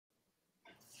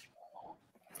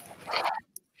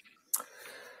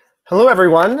Hello,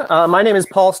 everyone. My name is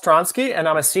Paul Stronsky, and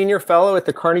I'm a senior fellow at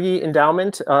the Carnegie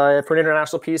Endowment for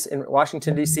International Peace in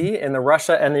Washington, D.C. in the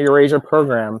Russia and the Eurasia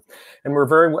program. And we're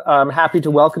very happy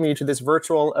to welcome you to this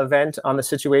virtual event on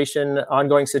the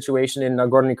ongoing situation in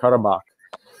Nagorny Karabakh.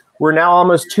 We're now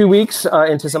almost 2 weeks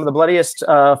into some of the bloodiest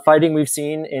fighting we've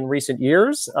seen in recent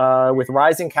years, with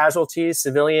rising casualties,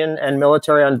 civilian and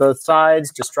military on both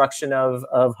sides, destruction of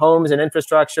homes and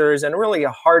infrastructures, and really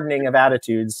a hardening of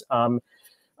attitudes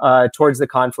towards the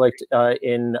conflict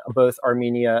in both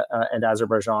Armenia and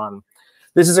Azerbaijan.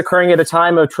 This is occurring at a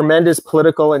time of tremendous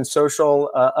political and social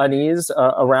unease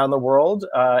around the world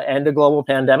and a global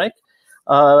pandemic,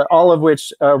 all of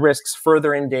which risks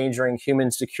further endangering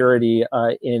human security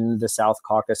in the South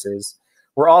Caucasus.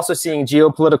 We're also seeing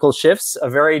geopolitical shifts, a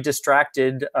very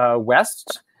distracted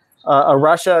West, a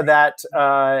Russia that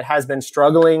has been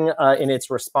struggling in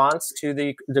its response to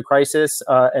the crisis,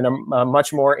 and a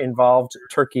much more involved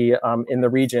Turkey in the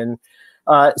region.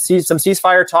 Some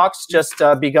ceasefire talks just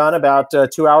begun about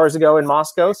 2 hours ago in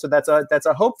Moscow, so that's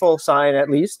a hopeful sign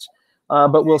at least,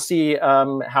 but we'll see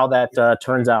how that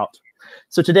turns out.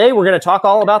 So today we're going to talk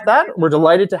all about that. We're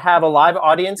delighted to have a live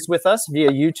audience with us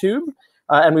via YouTube.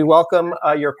 And we welcome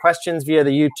your questions via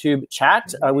the YouTube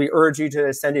chat. We urge you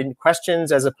to send in questions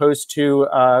as opposed to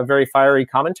very fiery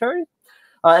commentary.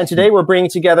 And today we're bringing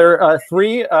together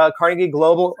three our Carnegie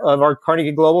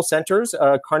Global centers,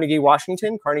 Carnegie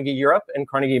Washington, Carnegie Europe, and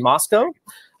Carnegie Moscow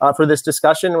for this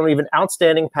discussion. And we have an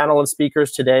outstanding panel of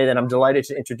speakers today that I'm delighted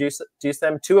to introduce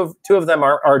them. Two of them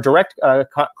are direct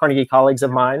Carnegie colleagues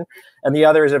of mine, and the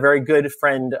other is a very good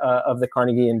friend of the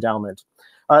Carnegie Endowment.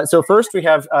 So first we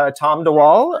have Tom de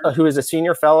Waal, who is a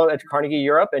senior fellow at Carnegie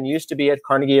Europe and used to be at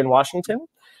Carnegie in Washington.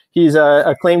 He's a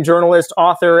acclaimed journalist,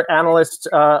 author, analyst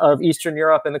of Eastern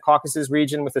Europe and the Caucasus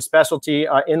region with a specialty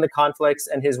in the conflicts,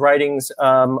 and his writings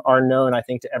are known, I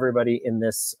think, to everybody in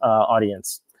this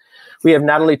audience. We have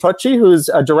Natalie Tocci, who's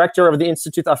a director of the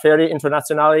Institute Affari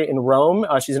Internazionali in Rome.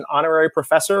 She's an honorary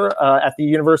professor at the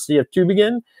University of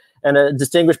Tübingen, and a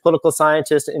distinguished political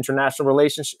scientist, international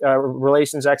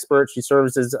relations expert. She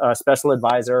serves as a special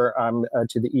advisor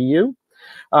to the EU.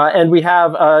 And we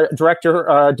have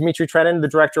Director Dmitry Trenin, the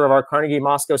director of our Carnegie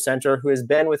Moscow Center, who has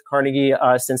been with Carnegie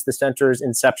since the center's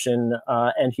inception.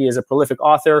 And he is a prolific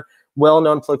author,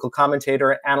 well-known political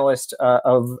commentator, analyst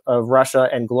of Russia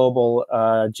and global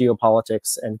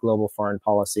geopolitics and global foreign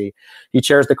policy. He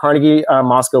chairs the Carnegie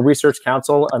Moscow Research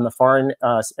Council on the Foreign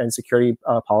and Security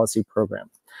Policy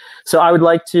Program. So I would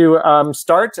like to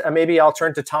start. Maybe I'll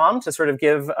turn to Tom to sort of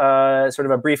give sort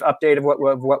of a brief update of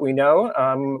what we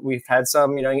know. We've had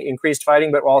some, increased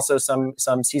fighting, but also some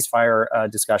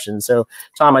ceasefire discussions. So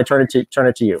Tom, I turn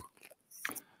it to you.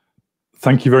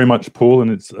 Thank you very much, Paul,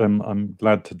 and I'm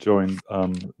glad to join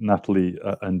Natalie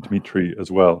and Dmitry as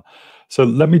well. So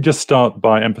let me just start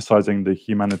by emphasizing the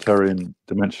humanitarian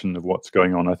dimension of what's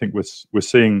going on. I think we're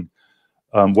seeing.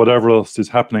 Whatever else is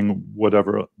happening,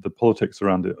 whatever the politics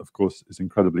around it, of course, is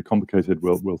incredibly complicated.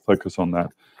 We'll focus on that.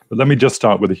 But let me just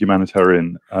start with the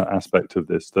humanitarian aspect of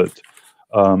this, that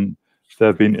there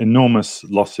have been enormous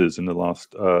losses in the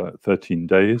last 13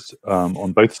 days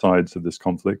on both sides of this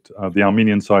conflict. The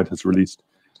Armenian side has released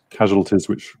casualties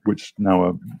which now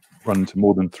are running to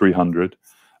more than 300.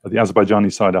 The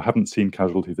Azerbaijani side, I haven't seen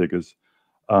casualty figures,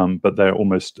 but they're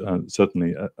almost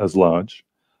certainly as large.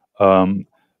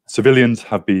 Civilians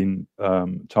have been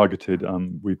targeted.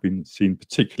 We've been seeing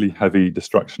particularly heavy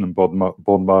destruction and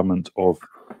bombardment of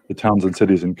the towns and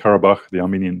cities in Karabakh,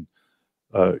 the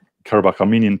Karabakh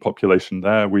Armenian population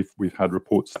there. We've had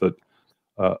reports that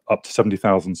up to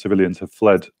 70,000 civilians have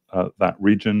fled that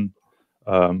region.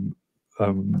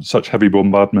 Such heavy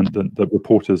bombardment that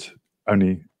reporters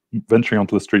only venturing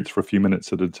onto the streets for a few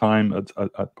minutes at a time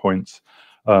at points.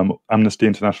 Amnesty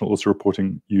International also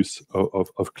reporting use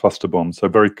of cluster bombs, so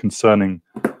very concerning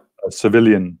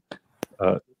civilian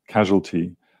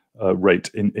casualty rate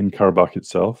in Karabakh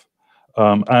itself,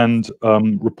 and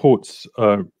reports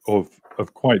of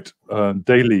quite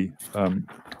daily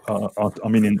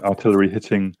Armenian artillery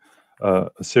hitting a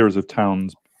series of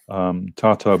towns,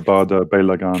 Tata, Barda,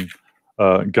 Beylagan,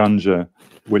 Ganja,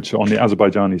 which are on the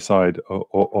Azerbaijani side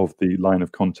of the line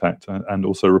of contact, and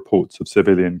also reports of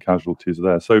civilian casualties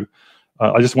there. So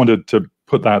I just wanted to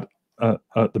put that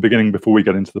at the beginning before we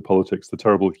get into the politics, the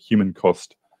terrible human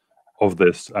cost of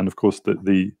this. And of course,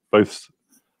 both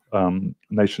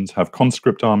nations have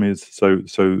conscript armies, so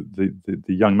the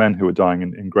young men who are dying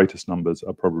in greatest numbers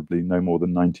are probably no more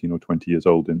than 19 or 20 years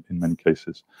old in many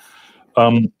cases.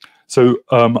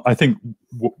 I think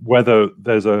whether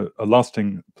there's a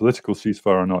lasting political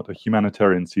ceasefire or not, a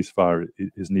humanitarian ceasefire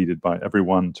is needed by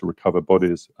everyone to recover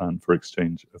bodies and for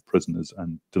exchange of prisoners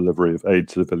and delivery of aid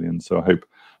to civilians. So I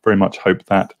very much hope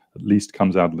that at least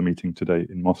comes out of the meeting today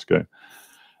in Moscow.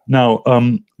 Now,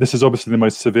 this is obviously the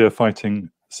most severe fighting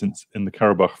in the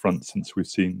Karabakh front since we've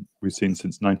seen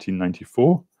since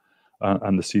 1994,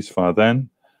 and the ceasefire then.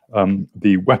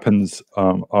 The weapons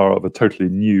are of a totally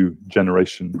new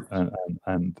generation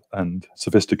and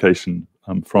sophistication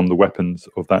from the weapons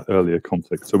of that earlier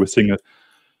conflict. So we're seeing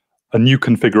a new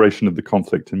configuration of the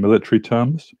conflict in military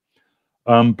terms,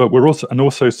 but we're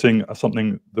also seeing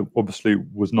something that obviously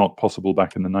was not possible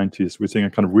back in the 90s. We're seeing a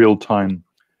kind of real-time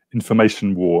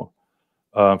information war.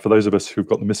 For those of us who've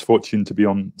got the misfortune to be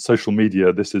on social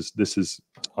media, this is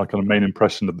our kind of main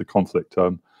impression of the conflict.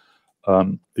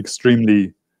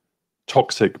 Extremely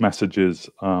toxic messages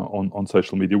on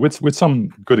social media, with some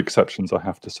good exceptions, I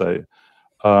have to say,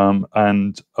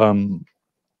 and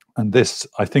this,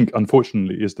 I think,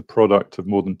 unfortunately, is the product of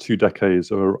more than 2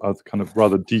 decades of kind of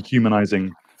rather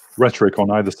dehumanizing rhetoric on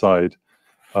either side,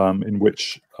 in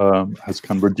which has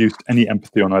kind of reduced any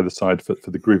empathy on either side for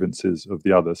the grievances of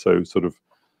the other. So sort of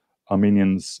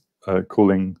Armenians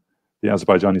calling the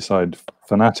Azerbaijani side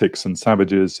fanatics and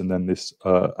savages, and then this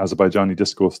Azerbaijani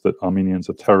discourse that Armenians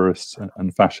are terrorists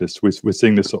and fascists. We're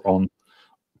seeing this on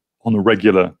a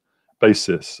regular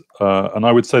basis. And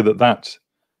I would say that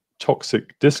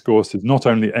toxic discourse is not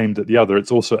only aimed at the other,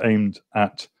 it's also aimed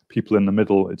at people in the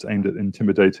middle. It's aimed at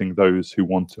intimidating those who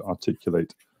want to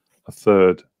articulate a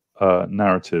third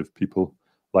narrative, people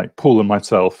like Paul and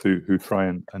myself who try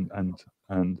and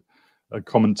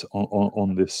comment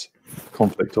on this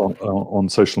conflict on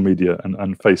social media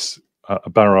and face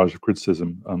a barrage of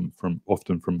criticism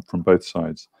often from both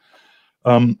sides.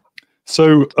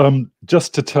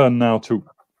 Just to turn now to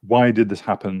why did this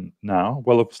happen now?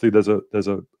 Well, obviously there's a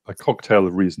cocktail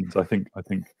of reasons. I think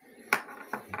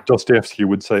Dostoevsky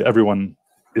would say everyone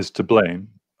is to blame.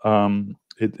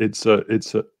 It's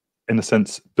in a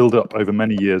sense build up over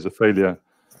many years, a failure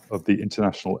of the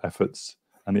international efforts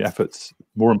and the efforts,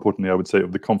 more importantly, I would say,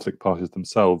 of the conflict parties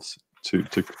themselves to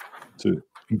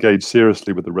engage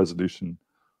seriously with the resolution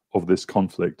of this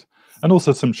conflict, and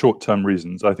also some short-term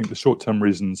reasons. I think the short-term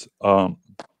reasons are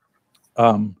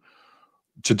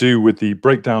to do with the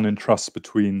breakdown in trust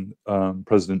between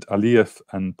President Aliyev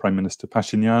and Prime Minister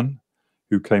Pashinyan,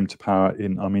 who came to power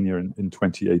in Armenia in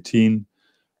 2018.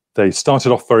 They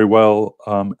started off very well.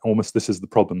 This is the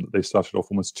problem, that they started off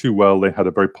almost too well. They had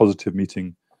a very positive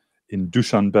meeting in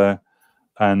Dushanbe,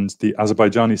 and the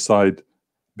Azerbaijani side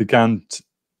began,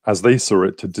 as they saw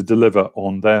it, to deliver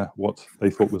on what they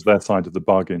thought was their side of the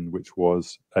bargain, which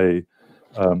was a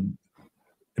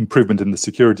improvement in the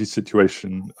security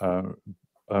situation,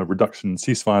 reduction in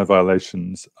ceasefire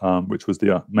violations, which was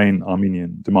the main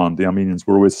Armenian demand. The Armenians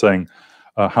were always saying,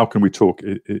 how can we talk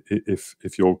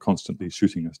if you're constantly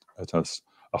shooting at us?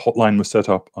 A hotline was set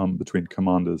up between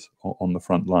commanders on the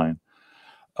front line.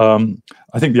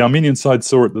 I think the Armenian side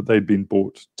saw it that they'd been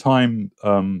bought time.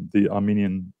 The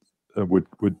Armenian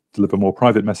would deliver more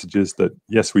private messages that,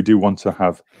 yes, we do want to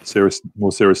have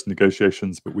more serious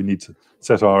negotiations, but we need to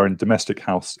set our own domestic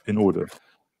house in order.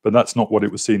 But that's not what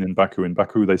it was seen in Baku. In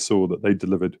Baku, they saw that they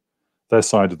delivered their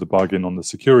side of the bargain on the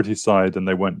security side, and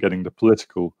they weren't getting the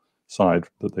political side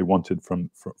that they wanted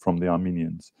from the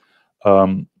Armenians.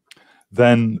 Of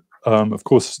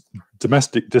course,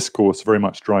 domestic discourse very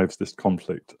much drives this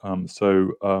conflict.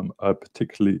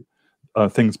 Particularly,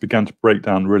 things began to break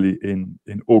down really in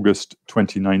August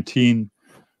 2019,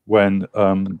 when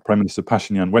Prime Minister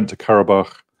Pashinyan went to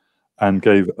Karabakh and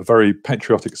gave a very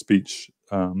patriotic speech,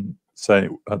 say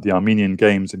at the Armenian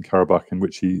Games in Karabakh, in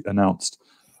which he announced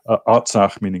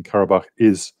Artsakh, meaning Karabakh,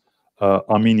 is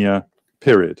Armenia,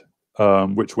 period,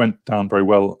 which went down very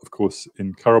well, of course,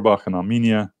 in Karabakh and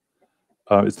Armenia.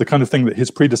 It's the kind of thing that his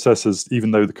predecessors,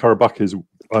 even though the Karabakhis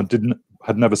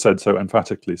had never said so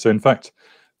emphatically. So in fact,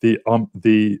 the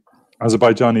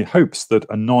Azerbaijani hopes that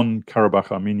a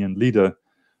non-Karabakh Armenian leader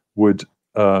would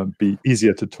be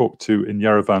easier to talk to in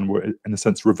Yerevan were, in a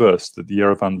sense, reversed, that the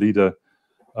Yerevan leader,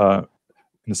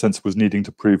 in a sense, was needing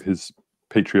to prove his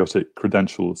patriotic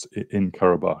credentials in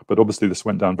Karabakh. But obviously this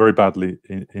went down very badly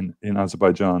in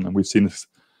Azerbaijan, and we've seen this,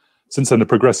 since then, a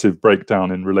progressive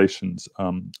breakdown in relations,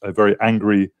 a very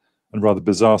angry and rather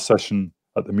bizarre session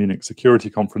at the Munich Security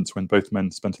Conference, when both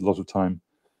men spent a lot of time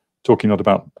talking not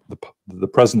about the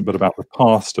present, but about the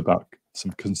past, about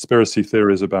some conspiracy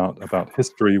theories about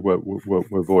history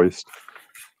were voiced.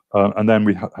 And then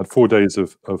we had 4 days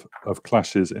of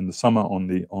clashes in the summer on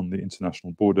the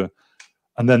international border.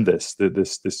 and then this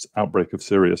outbreak of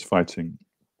serious fighting.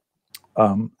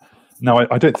 Now,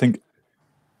 I don't think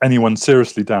anyone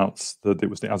seriously doubts that it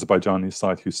was the Azerbaijani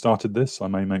side who started this. I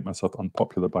may make myself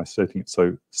unpopular by stating it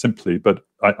so simply, but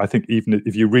I think even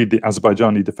if you read the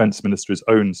Azerbaijani Defense Ministry's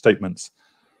own statements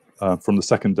from the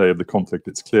second day of the conflict,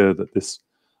 it's clear that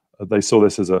they saw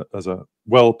this as a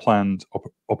well-planned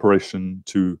operation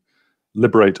to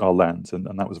liberate our lands, and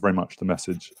that was very much the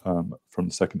message from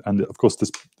the second. And of course,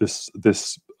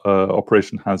 this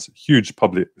operation has huge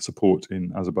public support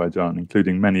in Azerbaijan,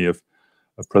 including many of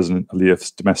President Aliyev's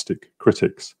domestic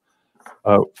critics.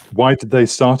 Why did they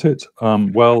start it?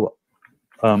 Well,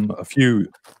 a few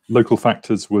local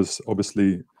factors was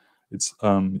obviously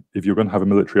if you're going to have a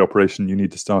military operation, you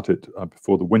need to start it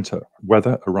before the winter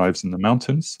weather arrives in the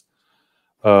mountains.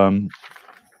 The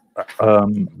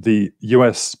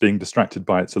US being distracted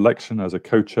by its election as a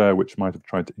co-chair, which might have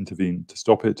tried to intervene to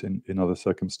stop it in other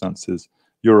circumstances.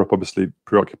 Europe obviously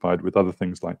preoccupied with other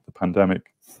things like the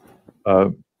pandemic.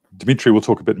 Dmitry will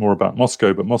talk a bit more about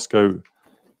Moscow, but Moscow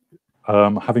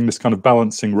having this kind of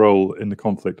balancing role in the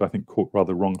conflict, I think caught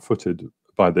rather wrong-footed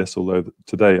by this, although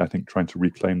today I think trying to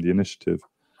reclaim the initiative.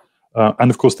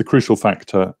 And of course the crucial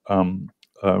factor,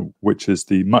 which is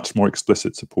the much more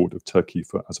explicit support of Turkey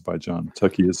for Azerbaijan.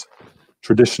 Turkey has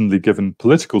traditionally given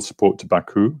political support to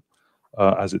Baku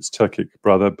as its Turkic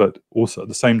brother, but also at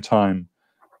the same time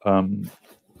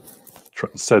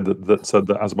said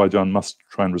that Azerbaijan must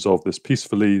try and resolve this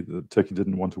peacefully. That Turkey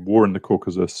didn't want a war in the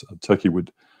Caucasus. Turkey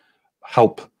would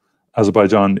help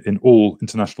Azerbaijan in all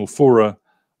international fora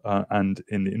and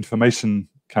in the information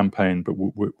campaign, but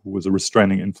was a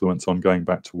restraining influence on going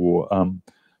back to war.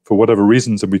 For whatever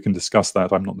reasons, and we can discuss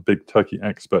that, I'm not the big Turkey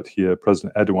expert here,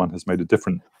 President Erdogan has made a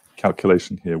different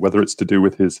calculation here, whether it's to do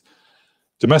with his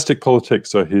domestic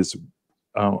politics or his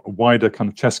wider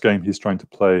kind of chess game he's trying to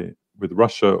play with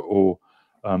Russia, or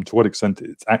to what extent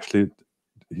it's actually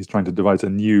he's trying to devise a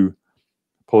new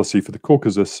policy for the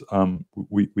Caucasus,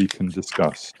 we can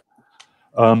discuss.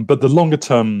 But the longer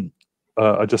term,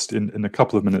 just in a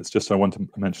couple of minutes, I want to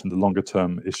mention the longer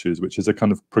term issues, which is a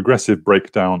kind of progressive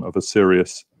breakdown of a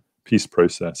serious peace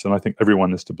process. And I think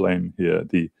everyone is to blame here.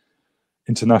 The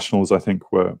internationals, I think,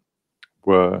 have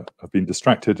been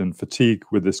distracted and fatigued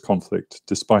with this conflict,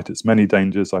 despite its many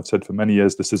dangers. I've said for many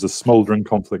years, this is a smoldering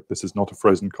conflict. This is not a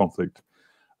frozen conflict.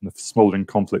 And if smoldering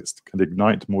conflicts can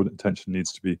ignite, more attention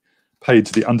needs to be paid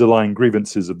to the underlying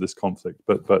grievances of this conflict.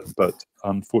 But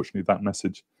unfortunately, that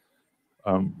message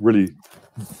really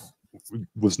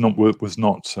was not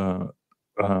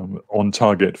on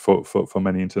target for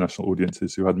many international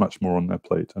audiences who had much more on their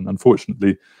plate. And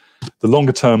unfortunately, the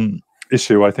longer term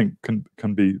issue, I think,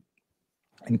 can be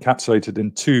encapsulated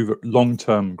in two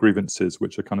long-term grievances,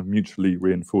 which are kind of mutually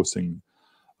reinforcing.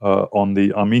 On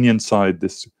the Armenian side,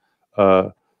 this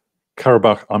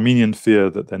Karabakh Armenian fear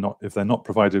that if they're not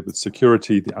provided with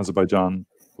security, the Azerbaijan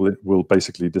will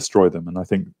basically destroy them. And I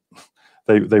think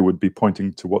they would be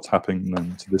pointing to what's happening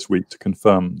to this week to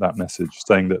confirm that message,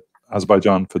 saying that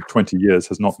Azerbaijan for 20 years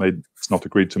has not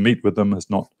agreed to meet with them, has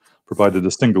not provided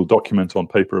a single document on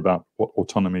paper about what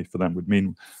autonomy for them would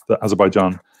mean, that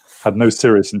Azerbaijan had no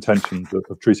serious intentions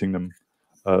of treating them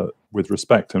with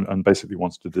respect and basically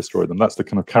wants to destroy them. That's the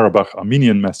kind of Karabakh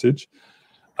Armenian message.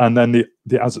 And then the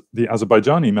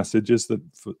Azerbaijani message is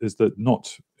that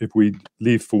not, if we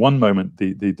leave for one moment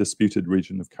the disputed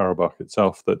region of Karabakh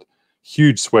itself, that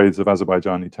huge swathes of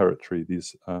Azerbaijani territory,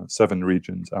 these 7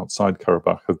 regions outside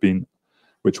Karabakh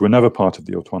which were never part of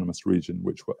the autonomous region,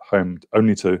 which were homed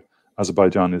only to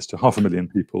Azerbaijanis, to 500,000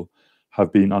 people,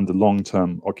 have been under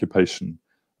long-term occupation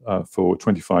for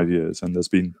 25 years. And there's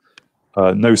been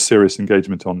no serious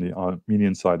engagement on the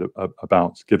Armenian side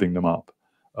about giving them up.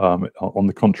 On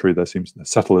the contrary, there seems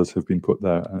settlers have been put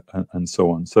there and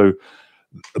so on. So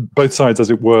both sides,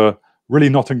 as it were, really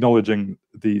not acknowledging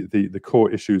the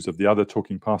core issues of the other,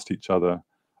 talking past each other,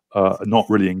 not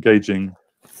really engaging.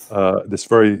 This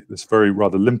very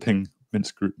rather limping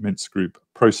Minsk group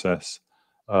process.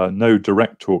 No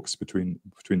direct talks between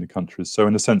the countries. So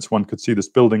in a sense, one could see this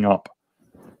building up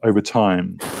over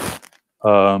time.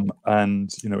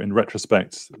 And in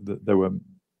retrospect, there were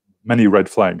many red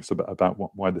flags about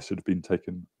why this should have been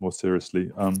taken more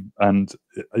seriously. And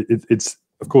it's,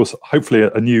 of course, hopefully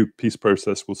a new peace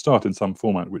process will start in some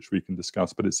format, which we can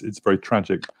discuss, but it's very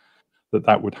tragic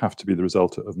that would have to be the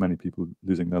result of many people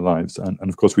losing their lives. And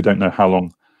of course, we don't know how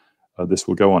long this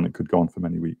will go on. It could go on for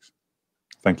many weeks.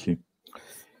 Thank you.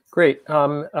 Great.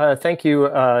 Thank you,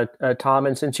 Tom.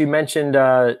 And since you mentioned,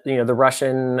 the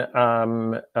Russian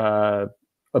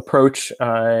approach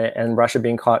and Russia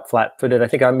being caught flat-footed. I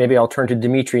think maybe I'll turn to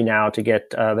Dmitry now to get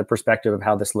the perspective of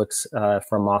how this looks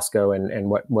from Moscow and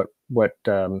what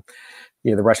the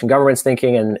Russian government's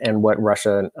thinking and what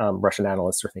Russian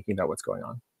analysts are thinking about what's going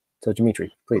on. So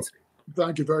Dmitry, please.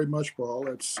 Thank you very much, Paul.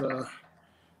 It's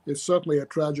certainly a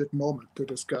tragic moment to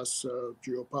discuss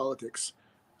geopolitics,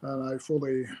 and I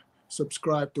fully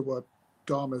subscribe to what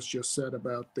Thomas just said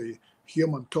about the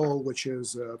human toll, which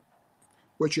is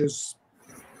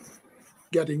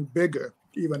getting bigger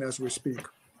even as we speak.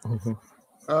 Mm-hmm.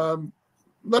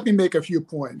 Let me make a few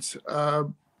points.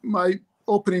 My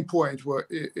opening point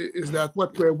is that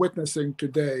what we're witnessing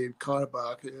today in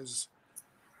Karabakh is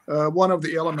one of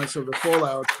the elements of the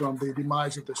fallout from the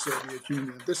demise of the Soviet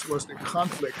Union. This was the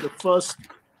conflict, the first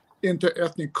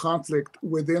inter-ethnic conflict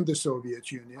within the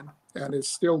Soviet Union, and it's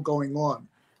still going on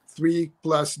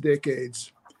 3+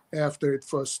 decades after it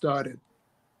first started.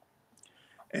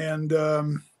 And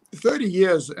 30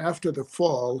 years after the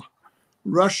fall,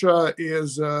 Russia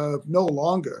is no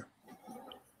longer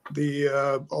the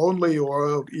only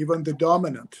or even the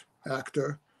dominant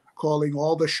actor calling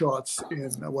all the shots in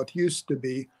what used to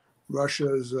be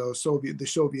Russia's the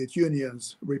Soviet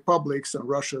Union's republics and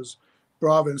Russia's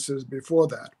provinces before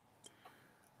that.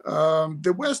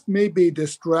 The West may be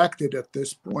distracted at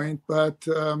this point, but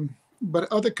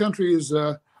other countries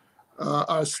are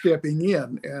stepping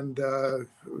in, and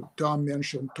Tom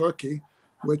mentioned Turkey,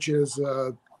 which is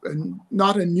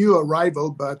not a new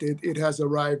arrival, but it has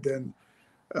arrived in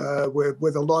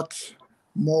with a lot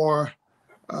more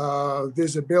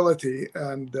visibility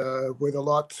and with a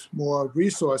lot more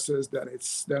resources than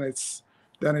it's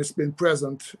been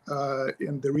present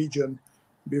in the region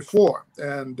before.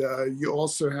 And you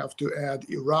also have to add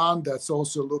Iran, that's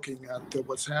also looking at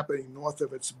what's happening north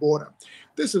of its border.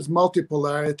 This is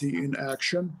multipolarity in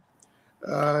action.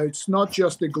 It's not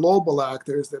just the global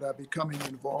actors that are becoming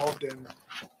involved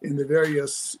in the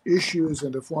various issues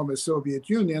in the former Soviet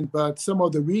Union, but some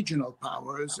of the regional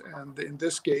powers, and in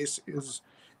this case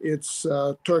it's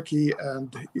Turkey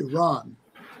and Iran.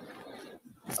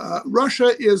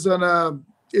 Russia is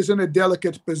in a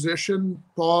delicate position,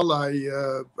 Paul.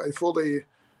 I fully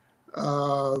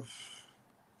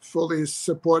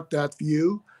support that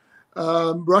view.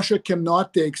 Russia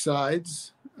cannot take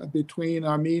sides between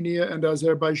Armenia and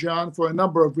Azerbaijan for a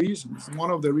number of reasons.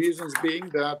 One of the reasons being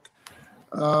that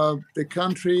the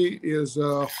country is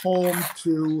home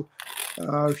to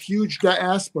huge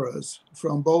diasporas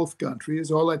from both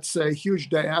countries, or let's say huge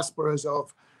diasporas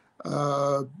of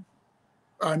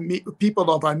people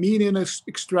of Armenian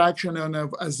extraction and of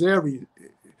Azeri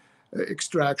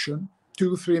extraction,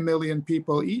 2-3 million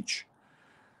people each.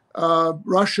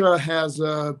 Russia has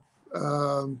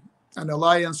an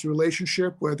alliance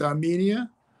relationship with Armenia,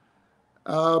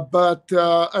 but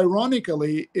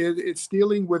ironically, it's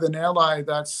dealing with an ally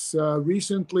that's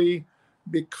recently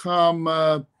become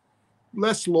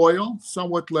less loyal,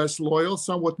 somewhat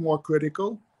more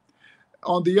critical.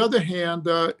 On the other hand,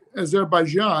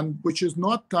 Azerbaijan, which is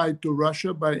not tied to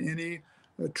Russia by any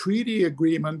treaty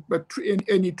agreement, but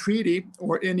any treaty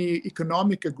or any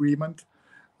economic agreement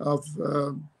of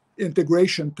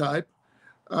integration type,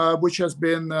 which has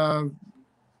been,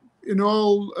 in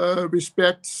all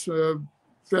respects,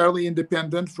 fairly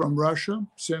independent from Russia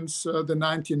since the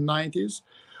 1990s.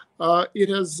 It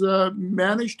has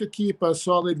managed to keep a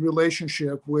solid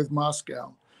relationship with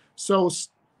Moscow. So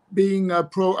being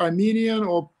pro-Armenian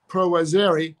or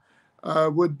pro-Azeri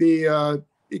would be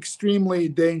extremely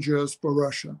dangerous for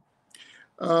Russia.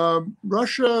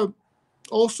 Russia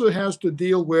also has to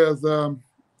deal with a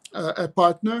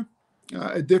partner,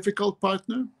 a difficult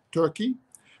partner, Turkey,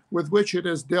 with which it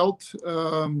has dealt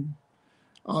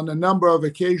on a number of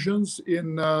occasions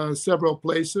in several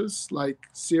places like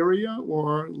Syria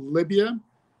or Libya.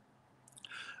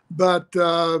 But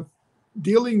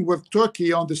dealing with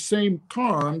Turkey on the same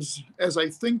terms as I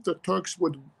think the Turks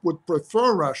would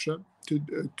prefer Russia to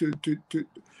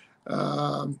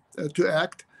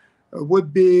act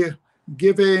would be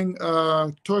giving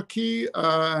Turkey,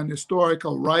 an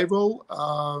historical rival,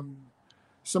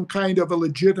 some kind of a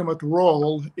legitimate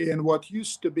role in what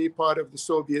used to be part of the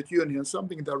Soviet Union,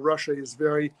 something that Russia is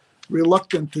very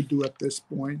reluctant to do at this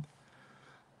point.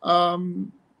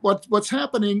 What's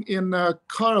happening in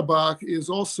Karabakh is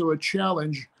also a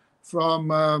challenge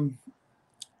from,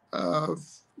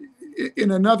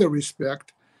 in another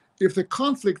respect. If the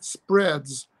conflict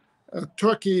spreads,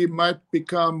 Turkey might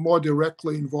become more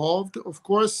directly involved. Of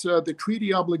course, the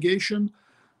treaty obligation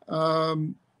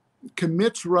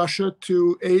commits Russia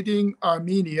to aiding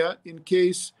Armenia in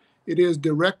case it is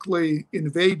directly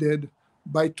invaded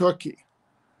by Turkey.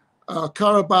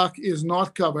 Karabakh is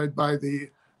not covered by the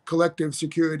collective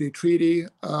security treaty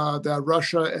that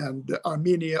Russia and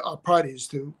Armenia are parties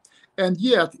to. And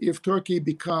yet, if Turkey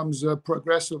becomes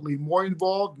progressively more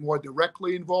involved, more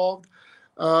directly involved,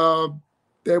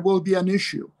 there will be an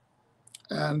issue.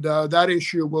 And that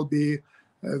issue will be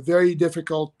very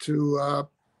difficult to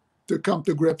come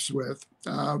to grips with.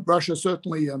 Russia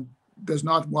certainly does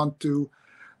not want to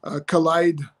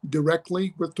collide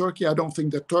directly with Turkey. I don't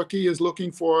think that Turkey is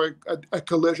looking for a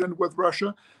collision with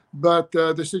Russia, but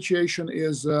the situation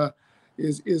is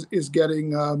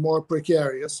getting more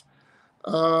precarious.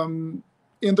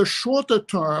 In the shorter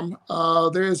term,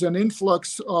 there is an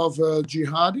influx of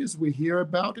jihadis. We hear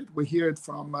about it. We hear it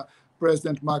from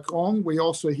President Macron. We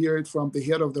also hear it from the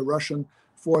head of the Russian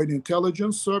Foreign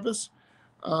Intelligence Service.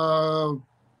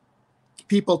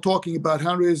 People talking about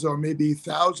hundreds or maybe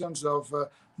thousands of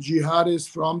jihadis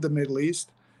from the Middle East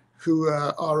who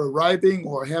are arriving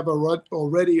or have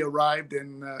already arrived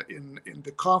in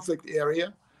the conflict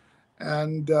area.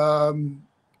 And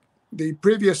the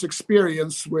previous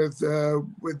experience with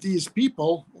these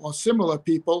people or similar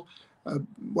people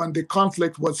when the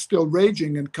conflict was still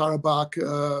raging in Karabakh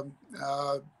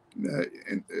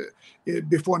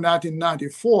before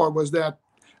 1994 was that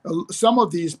some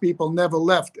of these people never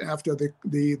left after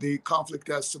the conflict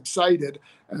has subsided,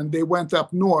 and they went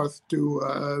up north to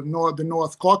the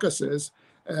North Caucasus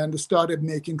and started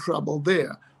making trouble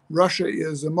there. Russia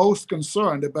is most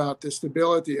concerned about the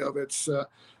stability of its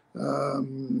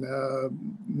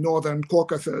northern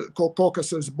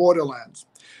Caucasus borderlands.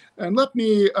 And let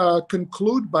me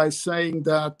conclude by saying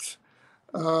that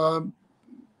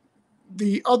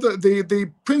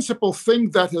the principal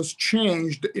thing that has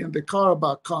changed in the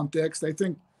Karabakh context, I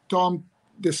think Tom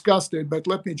discussed it, but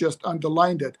let me just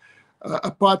underline it,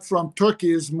 apart from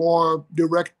Turkey's more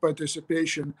direct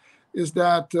participation, is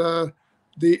that the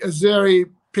Azeri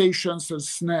patience has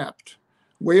snapped.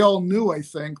 We all knew, I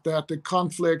think, that the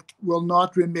conflict will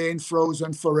not remain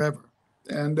frozen forever.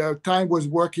 And time was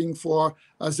working for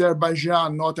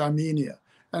Azerbaijan, not Armenia.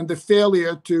 And the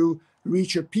failure to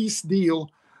reach a peace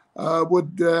deal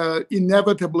would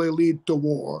inevitably lead to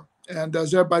war. And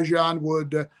Azerbaijan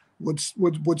would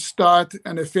start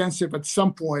an offensive at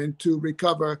some point to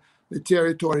recover the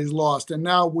territories lost. And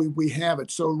now we have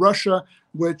it. So Russia,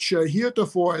 which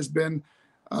heretofore has been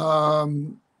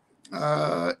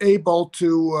able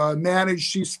to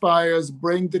manage ceasefires,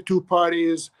 bring the two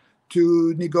parties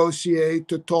to negotiate,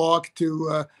 to talk,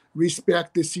 to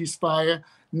respect the ceasefire,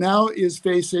 now is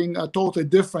facing a totally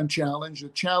different challenge, a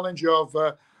challenge of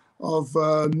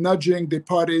nudging the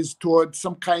parties toward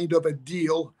some kind of a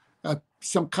deal,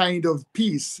 some kind of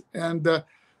peace. And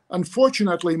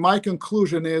unfortunately, my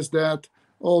conclusion is that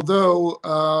although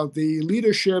the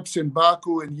leaderships in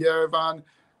Baku and Yerevan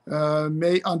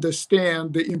may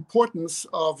understand the importance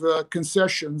of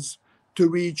concessions to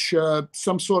reach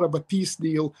some sort of a peace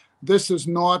deal, this is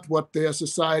not what their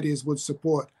societies would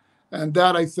support. And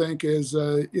that, I think, is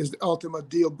the ultimate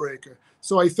deal breaker.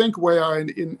 So I think we are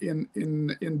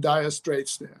in dire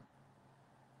straits there.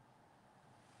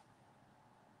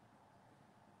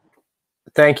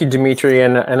 Thank you, Dmitry,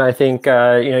 and I think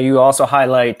you also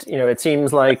highlight, it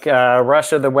seems like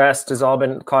Russia, the West, has all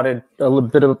been caught a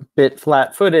little bit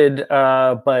flat-footed,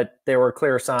 but there were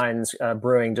clear signs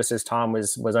brewing, just as Tom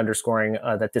was underscoring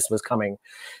that this was coming,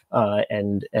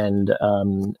 and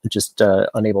just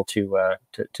unable to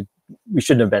we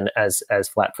shouldn't have been as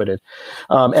flat-footed,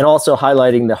 and also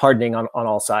highlighting the hardening on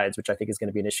all sides, which I think is going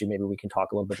to be an issue. Maybe we can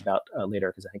talk a little bit about later,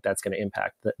 because I think that's going to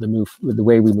impact the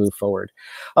way we move forward.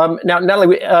 Now,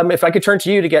 Natalie, if I could turn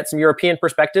to you to get some European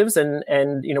perspectives and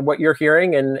what you're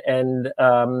hearing and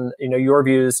your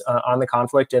views on the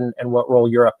conflict and what role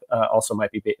Europe also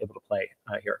might be able to play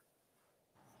here.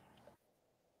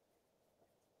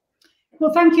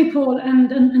 Well, thank you, Paul,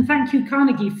 and thank you,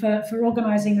 Carnegie, for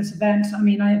organizing this event. I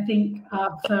mean, I think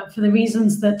for the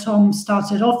reasons that Tom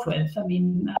started off with, I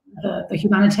mean, the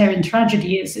humanitarian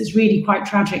tragedy is really quite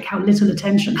tragic. How little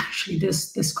attention actually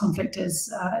this conflict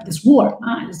is, this war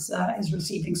is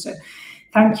receiving. So,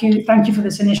 thank you for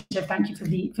this initiative. Thank you for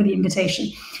the invitation.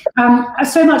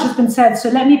 So much has been said. So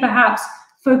let me perhaps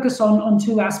focus on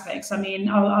two aspects. I mean,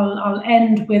 I'll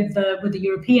end with the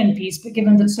European piece, but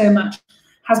given that so much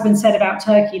has been said about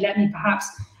Turkey, let me perhaps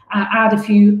add a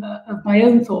few of my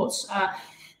own thoughts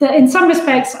that in some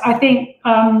respects I think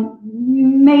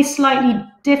may slightly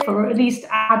differ, or at least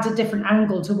add a different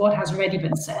angle to what has already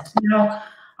been said. Now,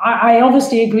 I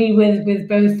obviously agree with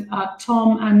both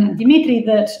Tom and Dimitri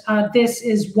that this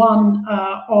is one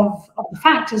of the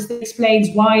factors that explains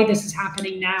why this is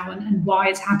happening now and why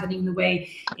it's happening the way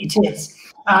it is.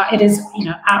 It is,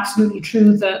 absolutely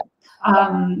true that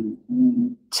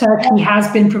Turkey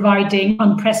has been providing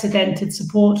unprecedented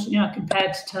support,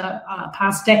 compared to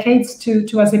past decades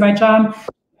to Azerbaijan.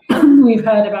 We've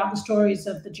heard about the stories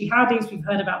of the jihadis, we've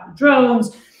heard about the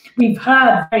drones, we've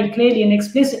heard very clearly and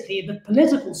explicitly the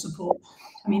political support.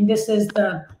 I mean, this is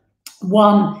the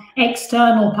one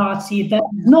external party that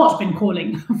has not been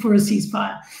calling for a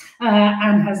ceasefire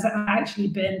and has actually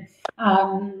been,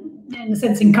 in a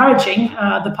sense, encouraging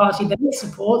the party that it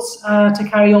supports to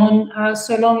carry on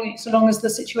so long as the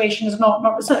situation is not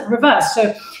reversed.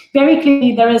 So very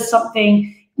clearly there is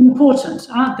something important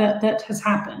that has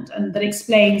happened and that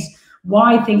explains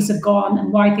why things have gone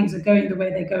and why things are going the way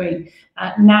they're going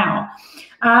now.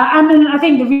 And then I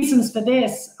think the reasons for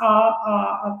this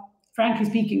are frankly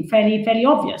speaking, fairly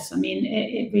obvious. I mean,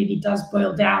 it really does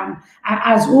boil down,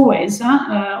 as always,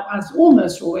 as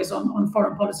almost always on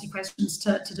foreign policy questions,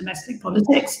 to domestic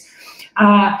politics.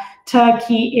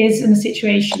 Turkey is in a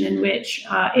situation in which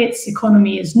its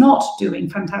economy is not doing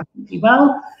fantastically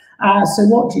well. So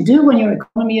what do you do when your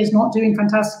economy is not doing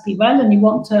fantastically well and you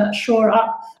want to shore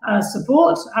up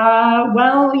support?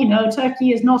 Well,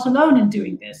 Turkey is not alone in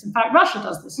doing this. In fact, Russia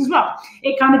does this as well.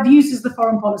 It kind of uses the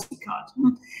foreign policy card.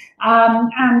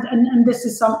 And this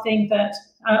is something that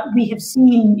we have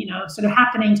seen, sort of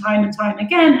happening time and time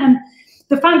again. And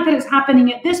the fact that it's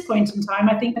happening at this point in time,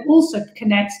 I think that also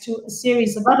connects to a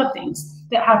series of other things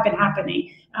that have been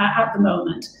happening at the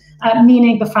moment,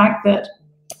 meaning the fact that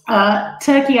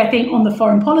Turkey, I think, on the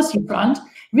foreign policy front,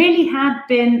 really had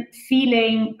been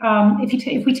feeling,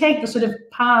 if we take the sort of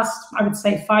past, I would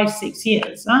say 5-6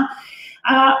 years,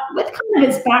 with kind of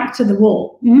its back to the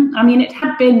wall. I mean, it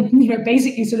had been,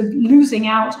 basically sort of losing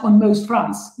out on most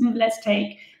fronts. Let's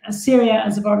take Syria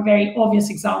as a very obvious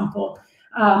example.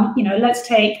 Let's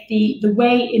take the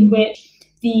way in which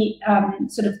the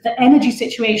sort of the energy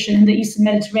situation in the Eastern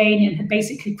Mediterranean had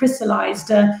basically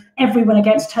crystallized everyone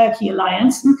against Turkey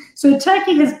alliance. So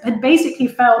Turkey had basically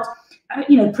felt,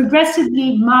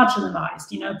 progressively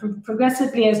marginalized,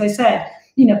 progressively, as I said,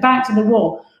 back to the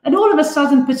wall. And all of a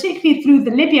sudden, particularly through the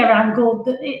Libya angle,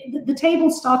 the table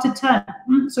started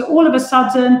turning. So all of a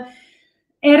sudden,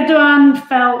 Erdogan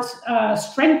felt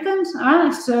strengthened.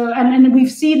 And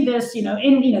we've seen this,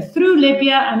 through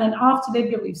Libya, and then after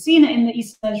Libya, we've seen it in the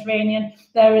Eastern Mediterranean.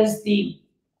 There is the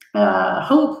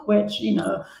hope, which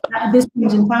at this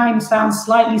point in time sounds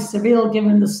slightly surreal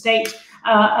given the state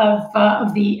of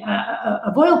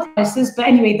oil prices. But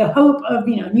anyway, the hope of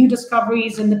new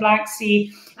discoveries in the Black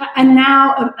Sea, and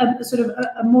now a sort of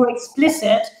a more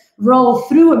explicit role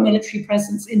through a military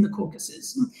presence in the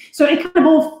Caucasus. So it kind of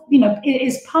all, it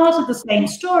is part of the same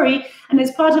story, and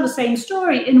it's part of the same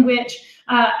story in which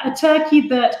a Turkey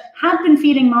that had been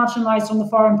feeling marginalized on the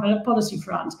foreign policy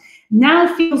front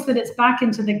now feels that it's back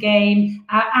into the game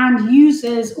and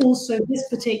uses also this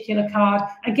particular card,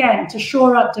 again, to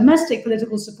shore up domestic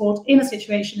political support in a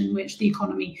situation in which the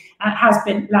economy has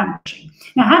been languishing.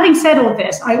 Now, having said all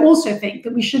this, I also think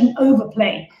that we shouldn't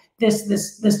overplay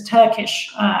this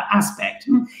Turkish aspect.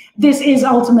 This is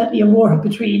ultimately a war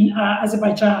between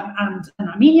Azerbaijan and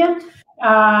Armenia,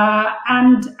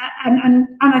 and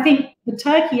I think the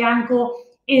Turkey angle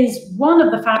is one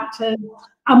of the factors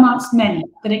amongst many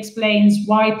that explains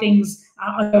why things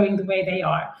are going the way they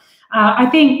are. I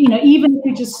think, even if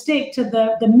we just stick to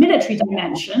the military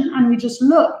dimension and we just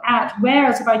look at where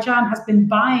Azerbaijan has been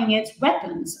buying its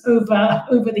weapons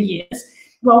over the years,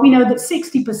 well, we know that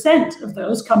 60% of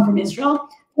those come from Israel,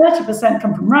 30%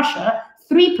 come from Russia,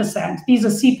 3%, these are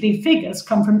CPRI figures,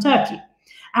 come from Turkey.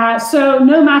 So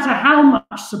no matter how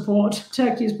much support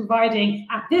Turkey is providing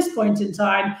at this point in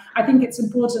time, I think it's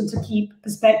important to keep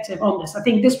perspective on this. I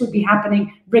think this would be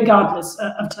happening regardless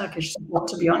of Turkish support,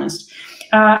 to be honest.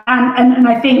 And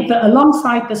I think that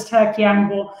alongside this Turkey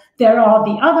angle, there are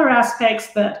the other aspects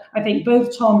that I think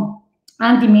both Tom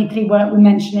and Dimitri were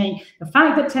mentioning. The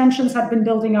fact that tensions have been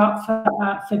building up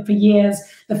for years,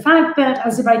 the fact that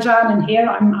Azerbaijan, and here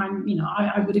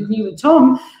I would agree with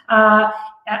Tom,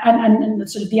 and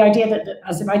sort of the idea that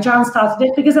Azerbaijan started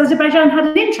it because Azerbaijan had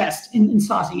an interest in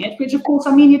starting it, which of course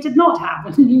Armenia did not have.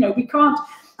 And we can't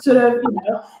sort of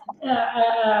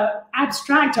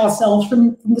abstract ourselves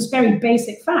from this very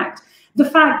basic fact. The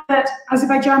fact that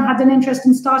Azerbaijan had an interest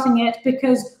in starting it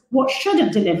because what should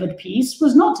have delivered peace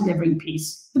was not delivering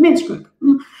peace, the Minsk Group.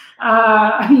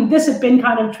 This had been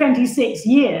kind of 26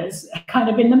 years kind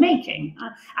of in the making.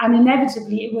 And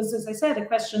inevitably, it was, as I said, a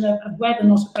question of whether,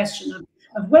 not a question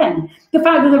when. The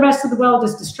fact that the rest of the world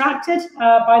is distracted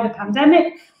by the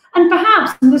pandemic, and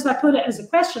perhaps, and this I put it as a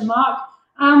question mark,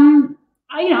 neither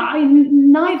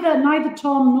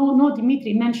Tom nor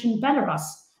Dimitri mentioned Belarus,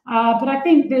 but I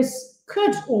think this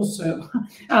could also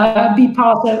be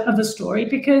part of the story,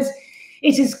 because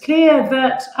it is clear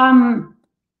that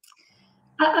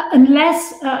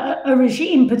unless a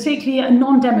regime, particularly a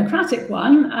non-democratic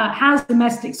one, has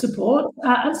domestic support,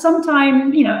 at some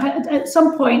time, at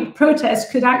some point,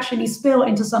 protests could actually spill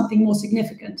into something more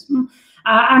significant.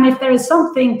 And if there is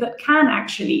something that can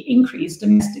actually increase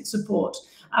domestic support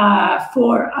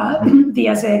for the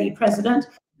Azeri president,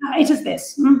 it is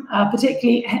this,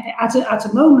 particularly at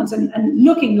a moment, and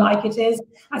looking like it is,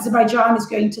 Azerbaijan is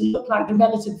going to look like the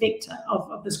relative victor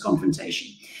of this confrontation.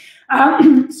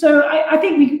 So I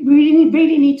think we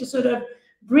really need to sort of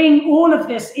bring all of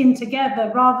this in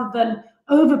together rather than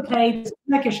overplay this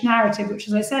Turkish narrative, which,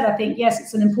 as I said, I think, yes,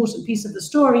 it's an important piece of the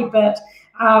story, but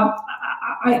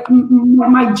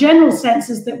my general sense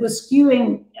is that we're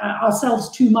skewing ourselves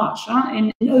too much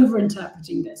in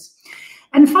over-interpreting this.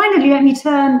 And finally, let me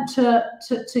turn to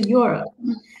Europe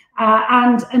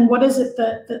and what is it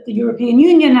that the European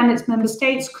Union and its member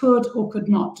states could or could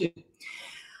not do.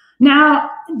 Now,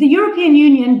 the European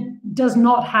Union does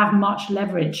not have much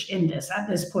leverage in this at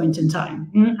this point in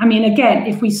time. I mean, again,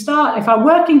 if our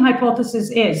working hypothesis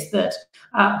is that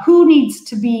who needs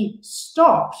to be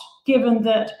stopped, given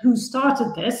that who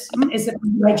started this is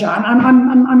Azerbaijan.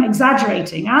 I'm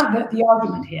exaggerating the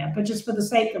argument here, but just for the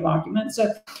sake of argument.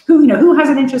 So who has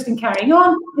an interest in carrying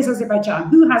on is Azerbaijan.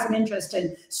 Who has an interest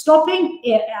in stopping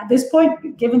it at this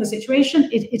point, given the situation,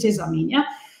 it is Armenia.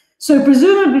 So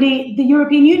presumably the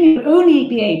European Union would only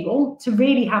be able to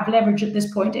really have leverage at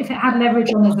this point if it had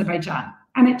leverage on Azerbaijan,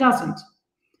 and it doesn't.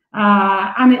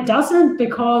 And it doesn't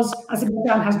because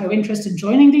Azerbaijan has no interest in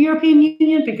joining the European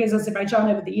Union, because Azerbaijan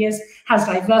over the years has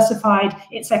diversified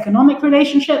its economic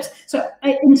relationships. So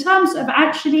in terms of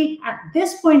actually at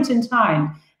this point in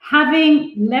time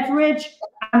having leverage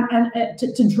and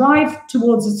to drive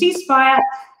towards a ceasefire,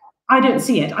 I don't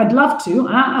see it. I'd love to,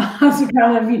 as a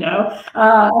kind of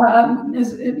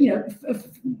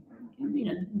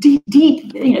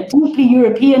deeply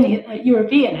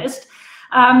Europeanist,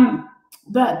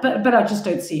 but I just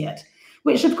don't see it.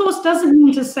 Which, of course, doesn't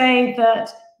mean to say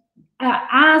that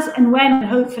as and when,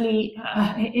 hopefully,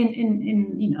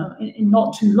 in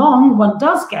not too long, one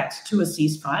does get to a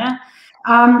ceasefire.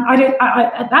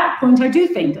 At that point, I do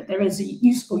think that there is a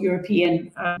useful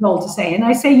European role to say, and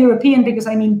I say European because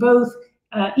I mean both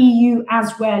EU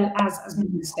as well as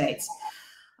member states.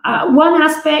 One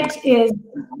aspect is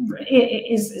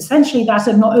essentially that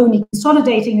of not only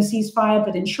consolidating a ceasefire,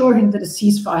 but ensuring that a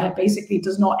ceasefire basically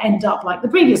does not end up like the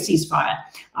previous ceasefire,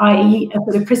 i.e. a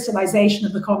sort of crystallization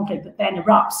of the conflict that then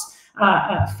erupts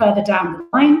further down the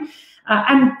line.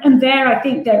 And there I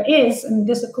think there is, and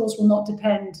this of course will not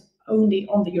depend only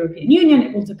on the European Union,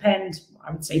 it will depend,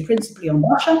 I would say, principally on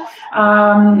Russia,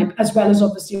 as well as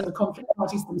obviously on the conflict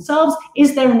parties themselves.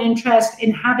 Is there an interest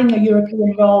in having a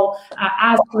European role,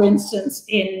 as for instance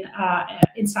in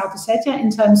South Ossetia,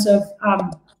 in terms of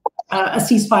a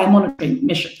ceasefire monitoring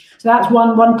mission? So that's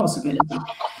one possibility.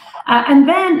 And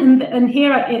then, and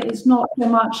here it is not so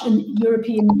much a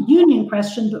European Union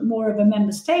question, but more of a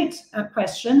member state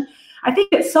question. I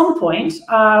think at some point,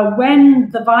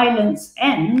 when the violence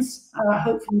ends,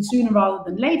 hopefully sooner rather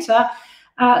than later,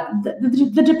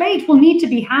 the debate will need to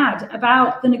be had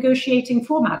about the negotiating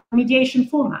format, mediation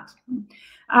format.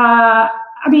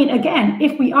 I mean, again,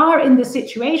 if we are in this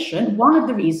situation, one of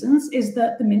the reasons is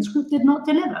that the Minsk group did not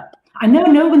deliver. I know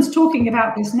no one's talking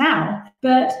about this now,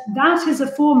 but that is a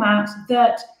format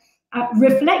that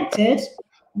reflected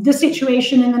the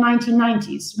situation in the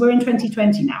 1990s. We're in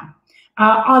 2020 now.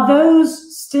 Are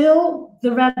those still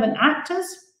the relevant actors?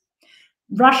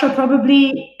 Russia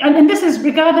probably, and this is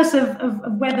regardless of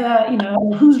whether,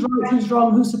 who's right, who's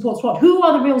wrong, who supports what. Who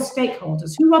are the real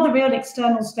stakeholders? Who are the real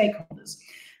external stakeholders?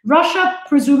 Russia,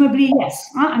 presumably, yes,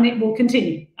 and it will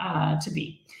continue to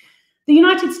be. The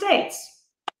United States,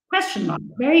 question mark.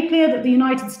 Very clear that the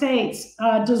United States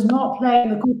does not play in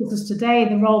the Caucasus today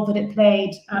the role that it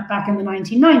played back in the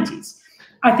 1990s.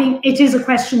 I think it is a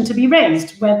question to be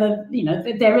raised whether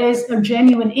there is a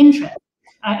genuine interest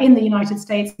in the United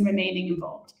States in remaining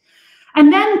involved.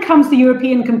 And then comes the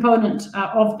European component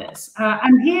of this.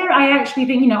 And here I actually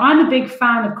think, I'm a big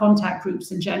fan of contact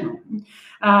groups in general,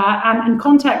 and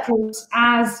contact groups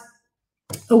as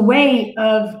a way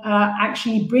of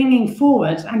actually bringing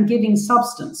forward and giving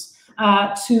substance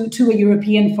to a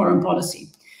European foreign policy.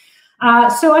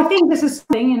 So I think this is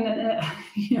something, and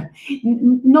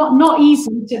not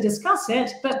easy to discuss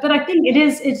it, but I think it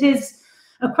is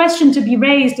a question to be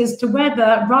raised as to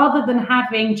whether, rather than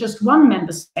having just one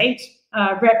member state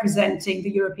representing the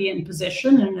European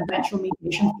position in an eventual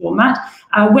mediation format,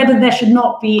 whether there should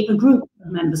not be a group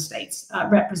of member states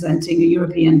representing a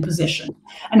European position.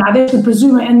 And now this would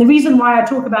presume, and the reason why I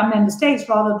talk about member states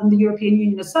rather than the European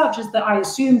Union as such is that I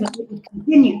assume that it would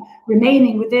continue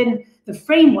remaining within the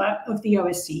framework of the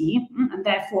OSCE, and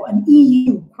therefore an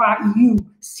EU, qua EU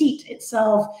seat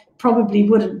itself probably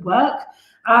wouldn't work.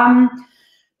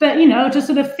 But to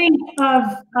sort of think of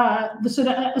the sort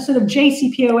of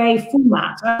JCPOA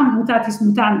format, mutatis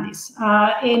mutandis,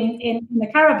 in the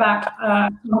Karabakh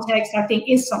context, I think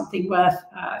is something worth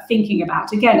thinking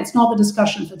about. Again, it's not the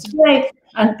discussion for today,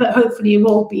 but hopefully it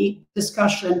will be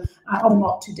discussion of a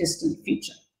not too distant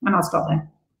future. And I'll stop there.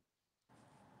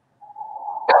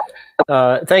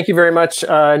 Thank you very much,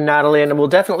 Natalie, and we'll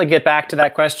definitely get back to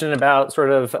that question about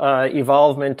sort of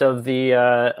evolvement of the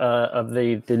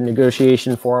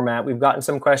negotiation format. We've gotten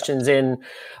some questions in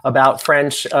about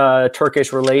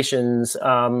French-Turkish relations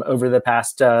over the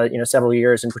past several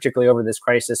years, and particularly over this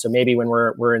crisis. So maybe when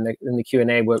we're in the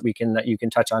Q&A, you can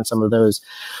touch on some of those.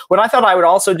 What I thought I would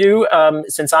also do,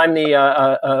 since I'm the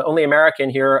only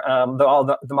American here,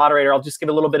 the moderator, I'll just give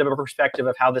a little bit of a perspective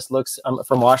of how this looks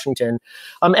from Washington.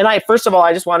 First of all,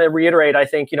 I just want to reiterate, I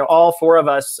think, all four of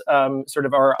us sort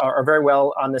of are very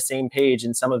well on the same page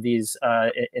in some of these,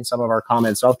 in some of our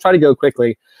comments. So I'll try to go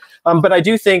quickly. But I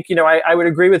do think, I would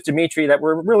agree with Dmitry that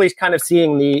we're really kind of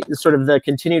seeing the sort of the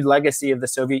continued legacy of the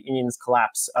Soviet Union's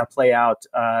collapse play out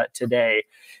today.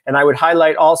 And I would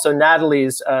highlight also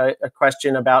Natalie's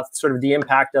question about sort of the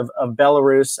impact of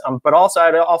Belarus, but also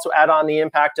I'd also add on the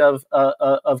impact of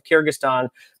Kyrgyzstan,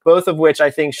 both of which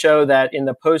I think show that in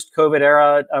the post-COVID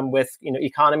era, with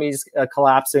economies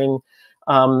collapsing,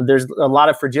 there's a lot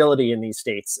of fragility in these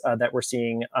states that we're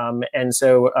seeing, and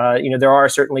so there are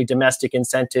certainly domestic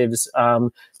incentives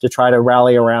to try to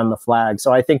rally around the flag.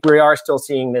 So I think we are still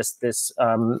seeing this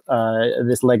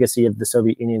legacy of the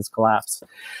Soviet Union's collapse.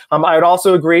 I would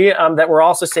also agree that we're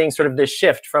also seeing sort of this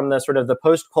shift from the sort of the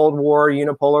post-Cold War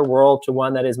unipolar world to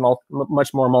one that is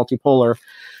much more multipolar.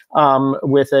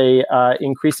 With a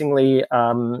increasingly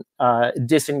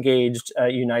disengaged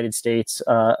United States.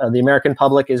 The American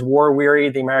public is war weary.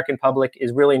 The American public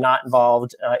is really not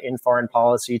involved in foreign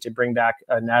policy, to bring back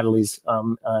Natalie's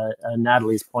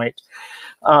point.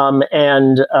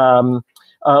 We're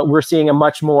seeing a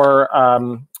much more,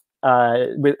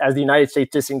 as the United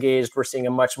States disengaged, we're seeing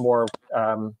a much more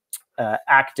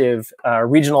active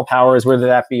regional powers, whether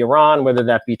that be Iran, whether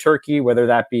that be Turkey, whether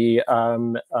that be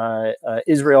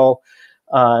Israel.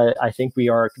 I think we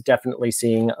are definitely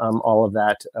seeing all of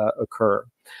that occur.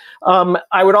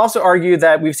 I would also argue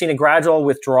that we've seen a gradual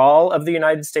withdrawal of the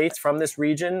United States from this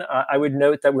region. I would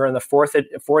note that we're in the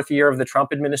fourth year of the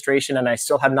Trump administration, and I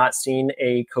still have not seen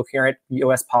a coherent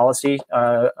U.S. policy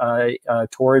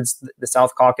towards the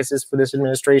South Caucasus for this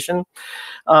administration.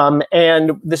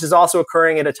 And this is also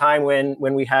occurring at a time when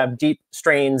we have deep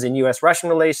strains in U.S.-Russian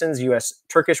relations,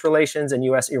 U.S.-Turkish relations, and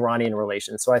U.S.-Iranian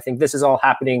relations. So I think this is all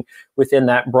happening within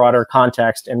that broader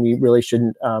context, and we really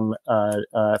shouldn't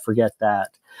forget that.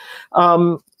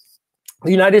 The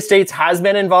United States has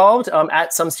been involved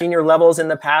at some senior levels in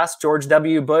the past. George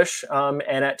W. Bush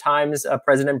and at times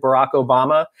President Barack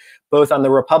Obama, both on the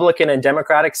Republican and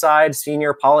Democratic side,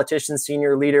 senior politicians,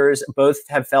 senior leaders, both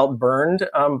have felt burned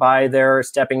by their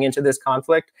stepping into this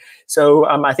conflict. So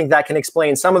I think that can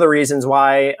explain some of the reasons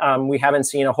why we haven't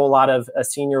seen a whole lot of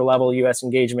senior level U.S.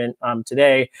 engagement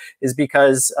today, is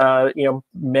because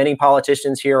many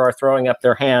politicians here are throwing up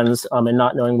their hands and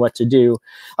not knowing what to do.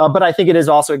 But I think it is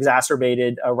also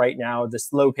exacerbated right now. The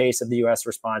slow pace of the U.S.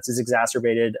 response is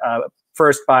exacerbated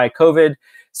first by COVID,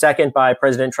 second by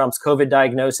President Trump's COVID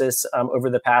diagnosis over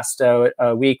the past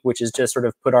week, which has just sort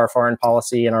of put our foreign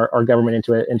policy and our government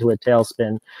into a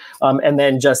tailspin. And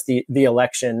then just the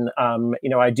election.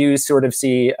 I do sort of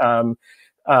see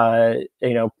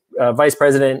Vice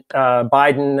President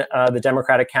Biden, the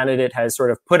Democratic candidate, has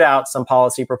sort of put out some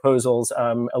policy proposals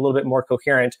a little bit more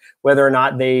coherent. Whether or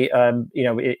not they,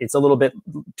 it's a little bit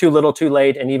too little, too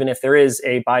late. And even if there is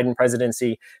a Biden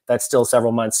presidency, that's still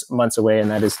several months away, and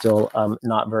that is still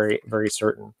not very, very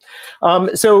certain.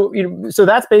 So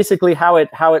that's basically how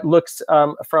it looks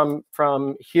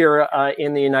from here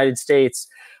in the United States.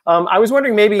 I was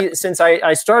wondering, maybe since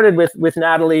I started with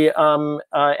Natalie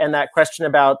and that question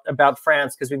about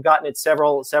France, because we've gotten it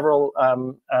several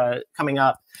coming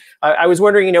up. I was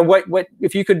wondering, what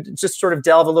if you could just sort of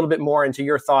delve a little bit more into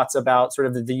your thoughts about sort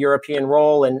of the European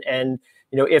role and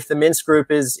if the Minsk group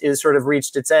is sort of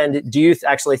reached its end, do you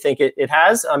actually think it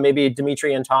has? Maybe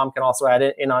Dmitry and Tom can also add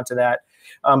in onto that.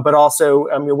 But also,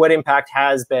 what impact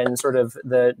has been sort of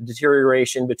the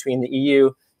deterioration between the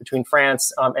EU, between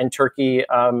France and Turkey,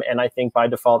 and I think by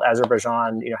default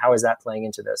Azerbaijan? How is that playing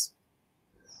into this?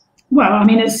 Well, I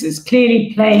mean, it's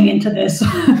clearly playing into this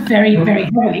very, very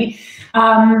heavily,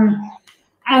 and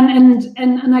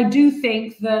I do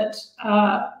think that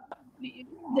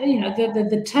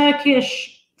the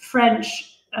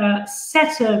Turkish-French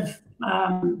set of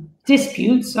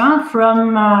disputes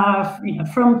from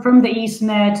the East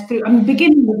Med through,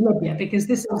 beginning with Libya, because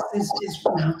this is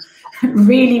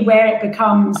really where it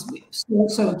becomes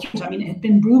so acute. I mean, it had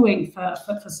been brewing for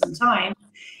some time.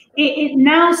 It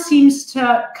now seems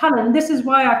to color, and this is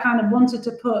why I kind of wanted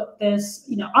to put this,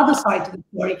 other side to the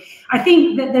story. I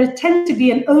think that there tends to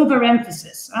be an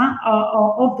overemphasis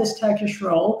of this Turkish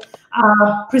role,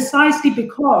 precisely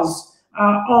because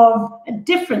of a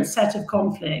different set of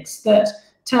conflicts that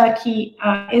Turkey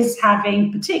is having,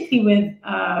 particularly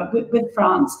with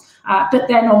France, but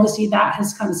then obviously that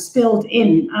has kind of spilled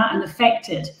in and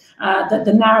affected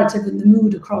the narrative and the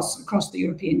mood across the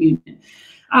European Union.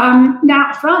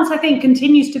 Now, France, I think,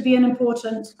 continues to be an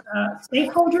important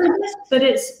stakeholder in this, but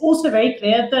it's also very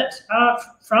clear that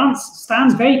France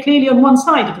stands very clearly on one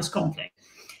side of this conflict.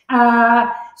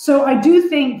 So I do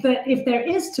think that if there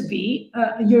is to be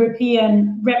a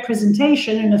European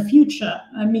representation in a future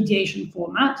mediation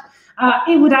format,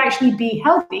 it would actually be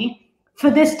healthy for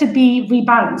this to be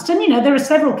rebalanced. And, there are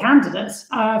several candidates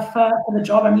for the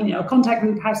job. I mean, a contact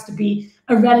group has to be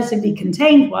a relatively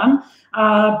contained one.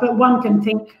 But one can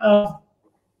think of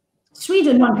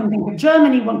Sweden, one can think of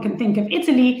Germany, one can think of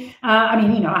Italy. I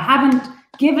haven't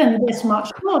given this much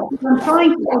thought. What I'm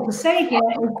trying to say here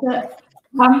is that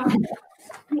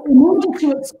in order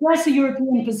to express a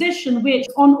European position, which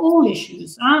on all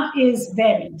issues is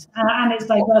varied and is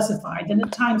diversified and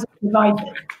at times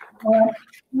divided,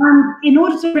 and in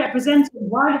order to represent it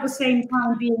while at the same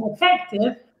time being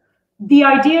effective, the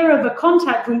idea of a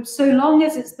contact group, so long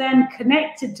as it's then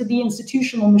connected to the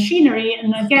institutional machinery,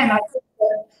 and again, I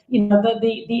think that,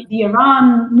 the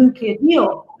Iran nuclear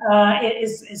deal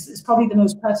is probably the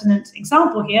most pertinent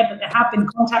example here, but there have been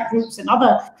contact groups in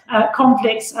other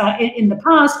conflicts in the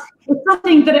past. It's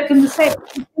something that it can say at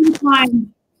the same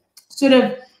time sort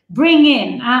of bring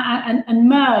in and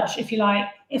merge, if you like,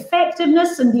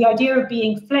 effectiveness and the idea of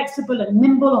being flexible and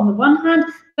nimble on the one hand,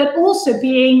 but also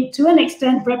being, to an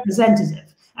extent,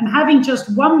 representative. And having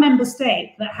just one member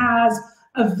state that has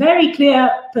a very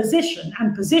clear position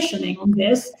and positioning on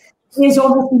this is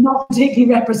obviously not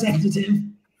particularly representative.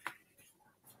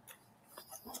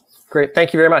 Great,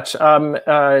 thank you very much. Tom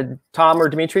or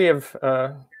Dmitry, have...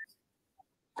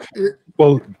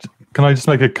 Well, can I just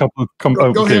make a couple of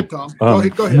comments? Go ahead, Tom. Go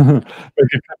ahead.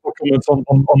 Make a couple of comments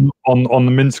on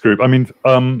the Minsk group. I mean,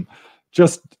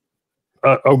 just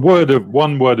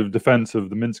one word of defense of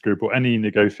the Minsk group or any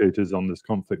negotiators on this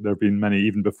conflict. There have been many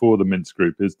even before the Minsk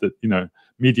group. Is that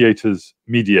mediators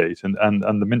mediate, and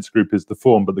the Minsk group is the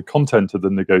form, but the content of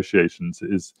the negotiations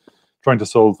is trying to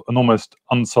solve an almost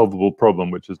unsolvable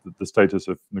problem, which is the status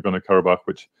of Nagorny Karabakh,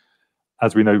 which,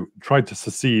 as we know, tried to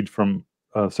secede from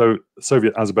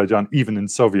Soviet Azerbaijan even in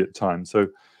Soviet times. So,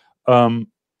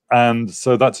 and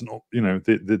so that's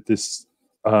this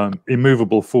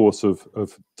immovable force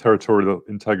of territorial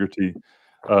integrity.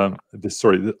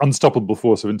 The unstoppable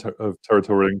force of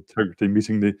territorial integrity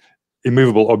meeting the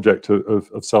immovable object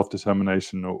of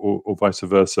self-determination, or vice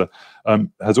versa,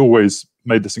 has always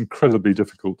made this incredibly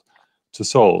difficult to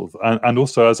solve. And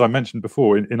also, as I mentioned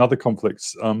before, in other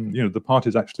conflicts, the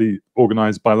parties actually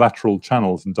organize bilateral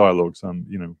channels and dialogues.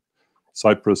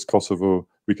 Cyprus, Kosovo,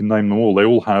 we can name them all. They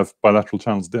all have bilateral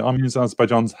channels. The Armenians and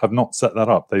Azerbaijans have not set that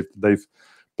up. They've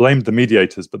blamed the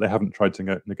mediators, but they haven't tried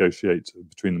to negotiate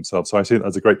between themselves. So I see that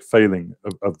as a great failing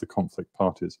of the conflict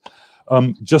parties.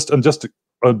 Just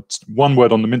one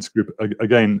word on the Minsk group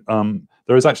again.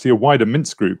 There is actually a wider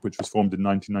Minsk group which was formed in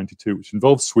 1992, which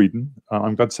involves Sweden.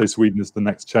 I'm glad to say Sweden is the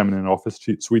next chairman in office.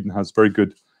 Sweden has very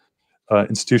good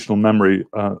institutional memory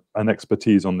and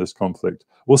expertise on this conflict.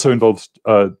 Also involves,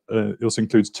 it also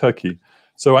includes Turkey.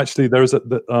 So actually, there is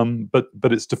but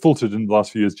it's defaulted in the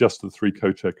last few years just to the three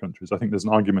co-chair countries. I think there's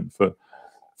an argument for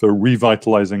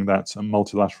revitalizing that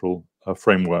multilateral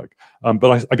framework.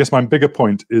 But I guess my bigger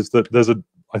point is that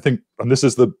I think, and this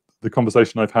is the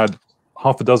conversation I've had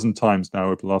half a dozen times now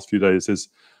over the last few days, is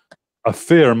a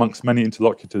fear amongst many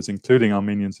interlocutors, including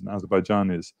Armenians and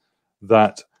Azerbaijanis,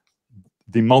 that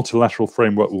the multilateral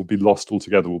framework will be lost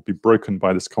altogether, will be broken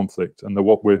by this conflict, and that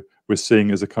what we're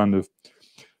seeing is a kind of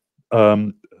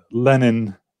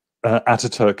Lenin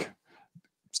Ataturk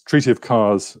Treaty of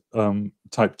Kars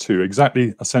Type 2.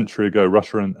 Exactly a century ago,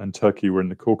 Russia and Turkey were in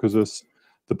the Caucasus.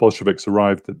 The Bolsheviks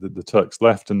arrived, the Turks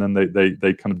left, and then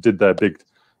they kind of did their big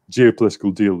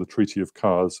geopolitical deal, the Treaty of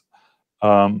Kars.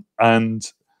 So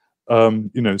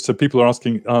people are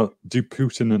asking, do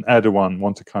Putin and Erdogan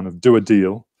want to kind of do a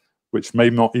deal, which may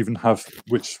not even have,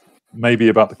 which may be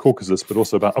about the Caucasus, but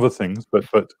also about other things, but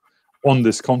on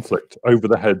this conflict over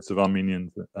the heads of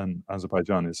Armenians and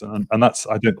Azerbaijanis, and that's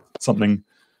something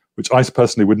which I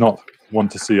personally would not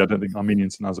want to see. I don't think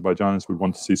Armenians and Azerbaijanis would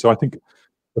want to see. So I think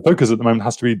the focus at the moment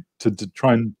has to be to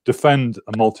try and defend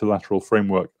a multilateral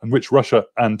framework in which Russia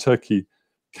and Turkey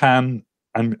can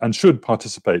and should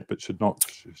participate, but should not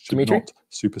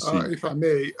supersede. If I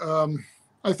may,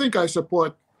 I think I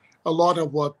support a lot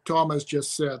of what Thomas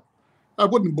just said. I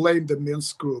wouldn't blame the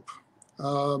Minsk group.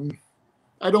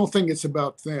 I don't think it's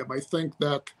about them. I think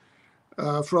that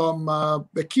from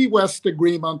the Key West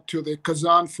Agreement to the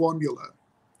Kazan Formula,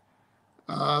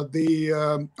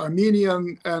 the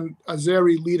Armenian and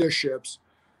Azeri leaderships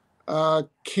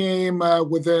came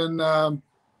within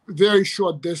very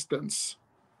short distance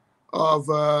of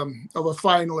a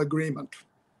final agreement.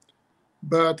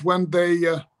 But when they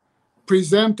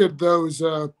presented those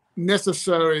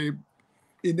necessary,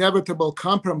 inevitable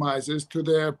compromises to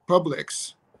their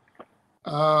publics,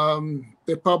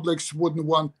 the publics wouldn't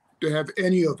want to have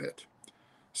any of it.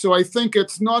 So I think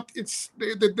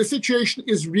the situation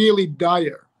is really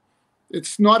dire.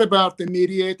 It's not about the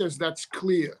mediators, that's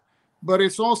clear, but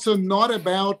it's also not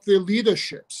about the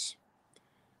leaderships.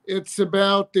 It's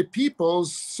about the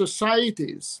people's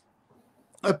societies,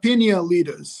 opinion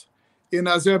leaders in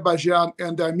Azerbaijan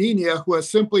and Armenia who are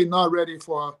simply not ready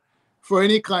for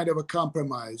any kind of a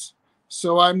compromise.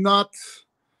 So I'm not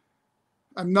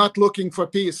looking for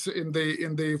peace in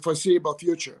the foreseeable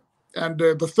future. And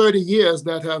the 30 years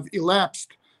that have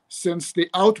elapsed since the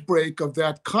outbreak of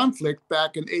that conflict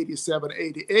back in 87,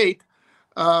 88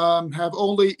 have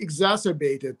only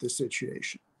exacerbated the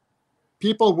situation.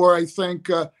 People were, I think,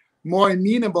 more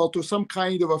amenable to some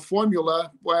kind of a formula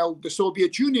while the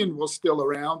Soviet Union was still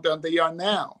around than they are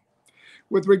now.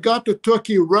 With regard to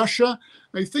Turkey, Russia,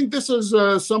 I think this is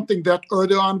something that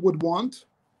Erdogan would want.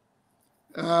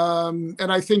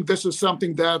 And I think this is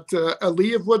something that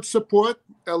Aliyev would support.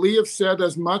 Aliyev said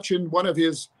as much in one of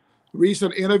his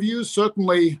recent interviews.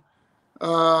 Certainly,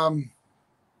 that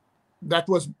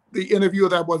was the interview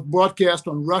that was broadcast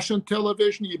on Russian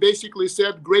television. He basically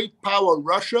said great power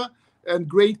Russia and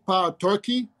great power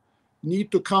Turkey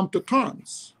need to come to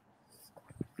terms.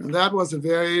 And that was a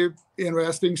very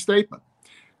interesting statement.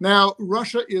 Now,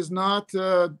 Russia is not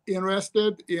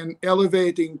interested in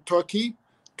elevating Turkey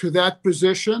to that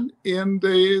position in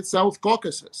the South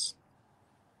Caucasus.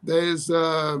 There's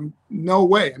no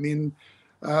way. I mean,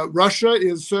 Russia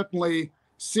is certainly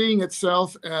seeing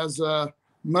itself as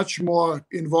much more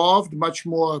involved, much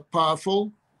more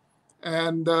powerful,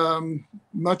 and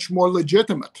much more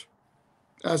legitimate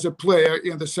as a player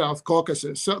in the South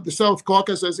Caucasus. So the South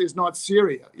Caucasus is not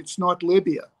Syria. It's not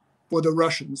Libya for the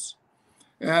Russians.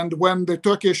 And when the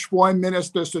Turkish foreign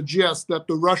minister suggests that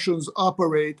the Russians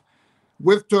operate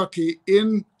with Turkey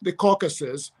in the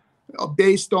Caucasus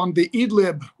based on the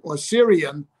Idlib or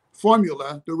Syrian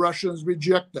formula, the Russians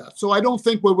reject that. So I don't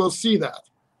think we will see that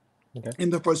in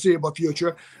the foreseeable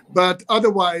future. But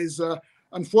otherwise,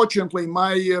 unfortunately,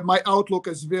 my outlook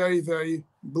is very, very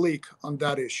bleak on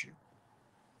that issue.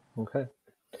 Okay.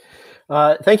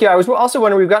 Thank you. I was also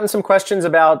wondering, we've gotten some questions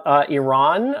about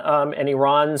Iran and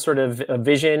Iran's sort of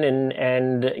vision,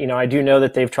 and I do know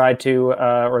that they've tried to,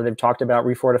 or they've talked about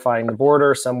refortifying the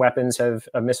border. Some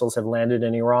missiles have landed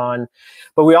in Iran,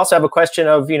 but we also have a question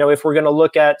of, if we're going to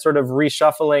look at sort of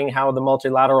reshuffling how the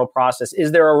multilateral process,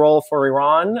 is there a role for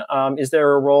Iran? Is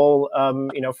there a role,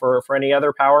 for any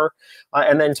other power?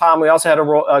 And then Tom, we also had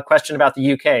a question about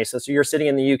the UK. So you're sitting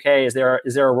in the UK. Is there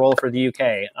a role for the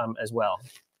UK as well?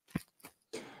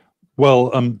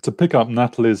 Well, to pick up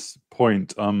Natalie's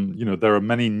point, there are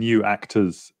many new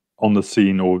actors on the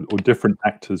scene, or different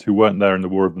actors who weren't there in the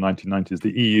war of the 1990s.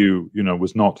 The EU,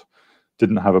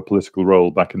 didn't have a political role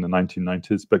back in the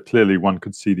 1990s, but clearly one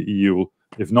could see the EU,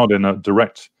 if not in a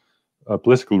direct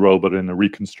political role, but in a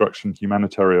reconstruction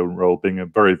humanitarian role, being a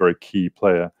very, very key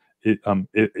player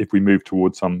if we move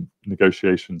towards some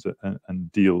negotiations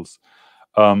and deals.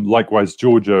 Likewise,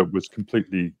 Georgia was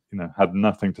completely, had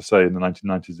nothing to say in the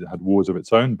 1990s. It had wars of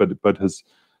its own, but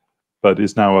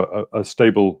is now a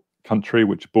stable country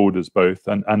which borders both.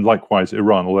 And likewise,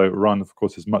 Iran, although Iran, of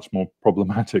course, is much more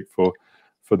problematic for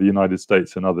for the United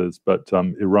States and others, but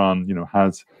Iran,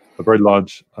 has a very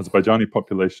large Azerbaijani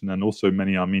population and also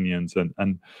many Armenians,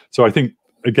 and so I think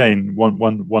again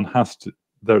one has to.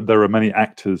 There are many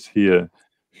actors here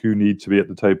who need to be at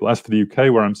the table. As for the UK,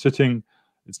 where I'm sitting,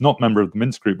 it's not member of the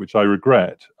Minsk group, which I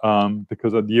regret,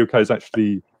 because the UK is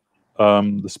actually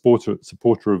the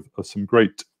supporter of some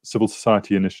great civil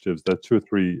society initiatives. There are 2 or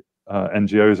 3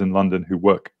 NGOs in London who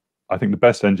work. I think the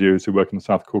best NGOs who work in the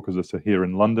South Caucasus are here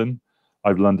in London.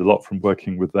 I've learned a lot from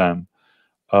working with them,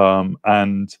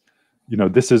 and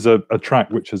this is a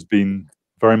track which has been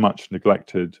very much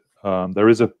neglected.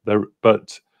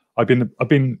 But I've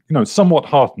been somewhat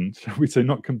heartened, shall we say,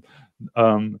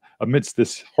 amidst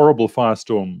this horrible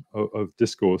firestorm of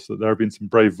discourse, that there have been some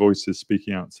brave voices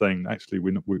speaking out, saying, actually,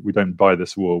 we don't buy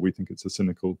this war. We think it's a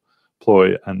cynical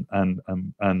ploy, and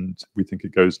we think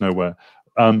it goes nowhere.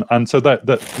 And so that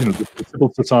the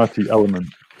civil society element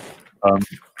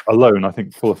alone, I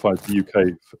think, qualifies the UK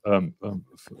for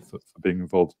being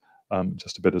involved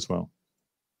just a bit as well.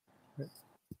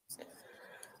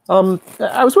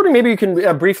 I was wondering maybe you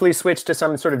can briefly switch to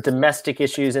some sort of domestic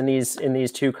issues in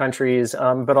these 2 countries,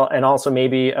 and also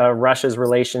maybe Russia's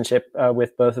relationship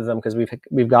with both of them, because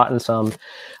we've gotten some.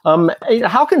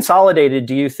 How consolidated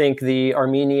do you think the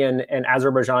Armenian and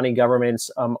Azerbaijani governments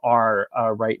are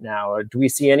right now? Do we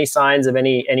see any signs of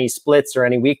any splits or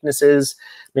any weaknesses?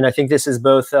 I mean, I think this is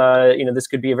both. This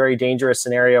could be a very dangerous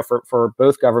scenario for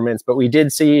both governments. But we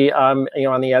did see, on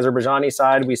the Azerbaijani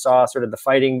side, we saw sort of the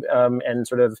fighting and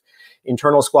sort of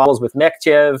internal squabbles with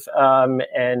Mektev,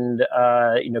 and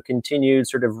continued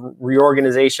sort of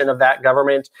reorganization of that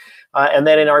government. And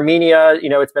then in Armenia,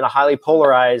 it's been a highly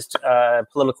polarized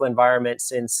political environment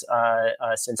since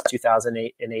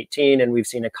 2018, and we've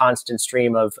seen a constant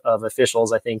stream of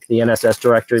officials. I think the NSS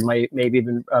director maybe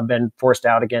even been forced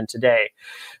out again today.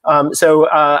 So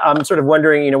I'm sort of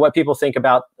wondering, what people think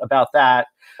about that.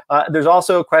 There's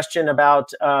also a question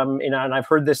about, and I've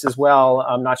heard this as well.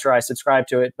 I'm not sure I subscribe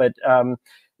to it, but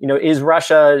is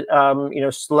Russia,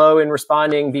 slow in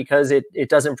responding because it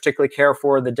doesn't particularly care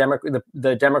for the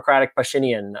democratic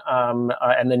Pashinyan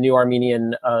and the new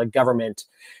Armenian government,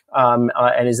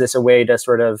 and is this a way to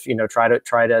sort of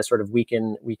try to sort of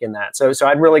weaken that? So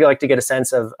I'd really like to get a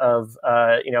sense of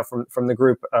from the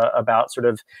group about sort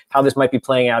of how this might be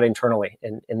playing out internally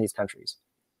in these countries.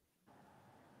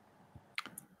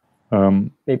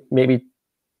 Maybe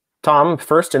Tom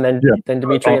first, and then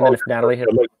Dmitry, and then if Natalie.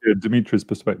 I'd like to hear Dimitri's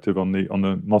perspective on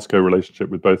the Moscow relationship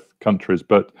with both countries.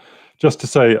 But just to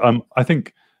say, I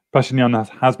think Pashinyan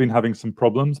has been having some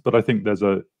problems, but I think there's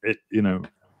a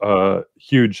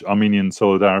huge Armenian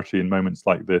solidarity in moments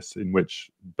like this, in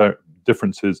which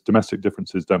domestic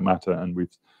differences don't matter,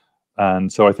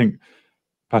 and so I think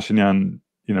Pashinyan,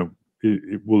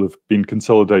 it will have been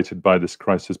consolidated by this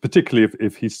crisis, particularly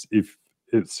if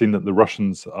it's seen that the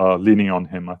Russians are leaning on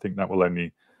him. I think that will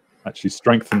only actually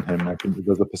strengthen him. I think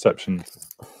there's a perception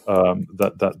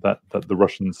that the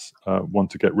Russians want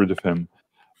to get rid of him.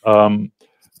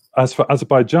 As for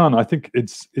Azerbaijan, I think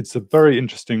it's a very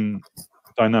interesting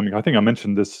dynamic. I think I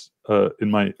mentioned this in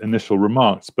my initial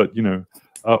remarks, but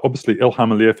obviously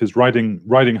Ilham Aliyev is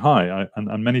riding high,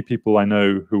 and many people I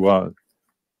know who are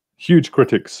huge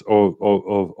critics of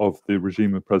the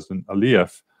regime of President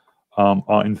Aliyev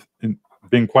are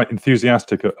being quite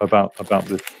enthusiastic about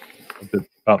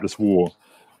this war.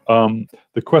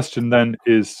 The question then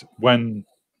is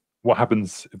what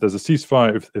happens if there's a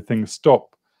ceasefire, if things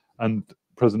stop, and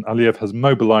President Aliyev has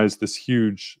mobilized this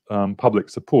huge public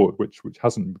support, which we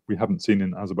haven't seen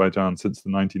in Azerbaijan since the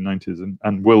 1990s,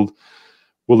 and will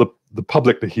the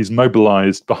public that he's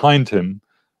mobilized behind him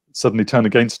suddenly turn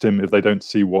against him if they don't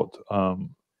see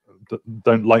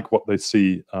don't like what they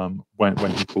see when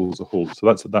he calls a halt? So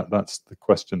that's the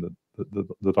question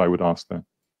that I would ask there.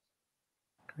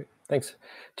 Great. Thanks,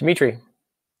 Dmitry.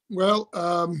 Well,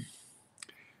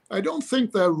 I don't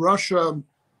think that Russia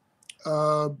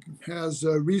has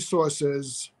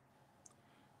resources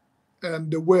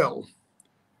and the will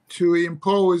to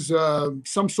impose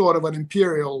some sort of an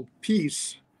imperial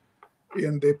peace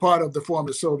in the part of the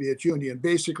former Soviet Union,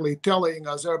 basically telling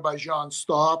Azerbaijan,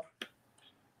 stop.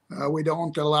 We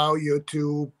don't allow you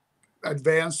to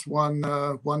advance one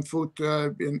foot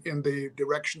in the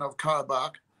direction of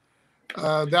Karabakh.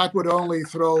 That would only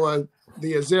throw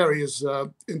the Azeris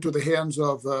into the hands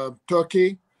of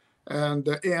Turkey and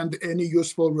any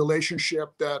useful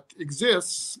relationship that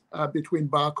exists between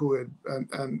Baku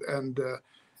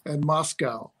and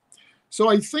Moscow. So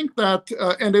I think that,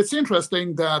 and it's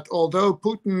interesting that although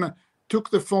Putin took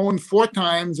the phone 4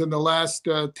 times in the last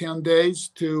 10 days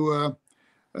to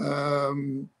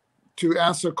to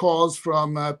answer calls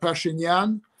from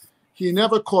Pashinyan. He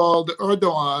never called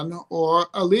Erdogan or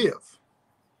Aliyev.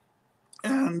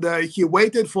 And he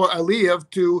waited for Aliyev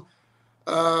to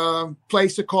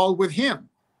place a call with him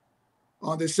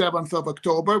on the 7th of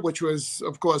October, which was,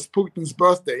 of course, Putin's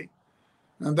birthday.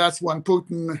 And that's when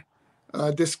Putin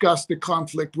discussed the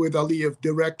conflict with Aliyev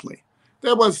directly.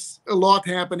 There was a lot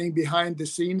happening behind the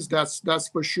scenes, that's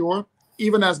for sure.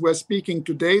 Even as we're speaking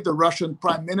today, the Russian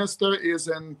prime minister is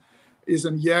in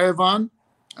Yerevan,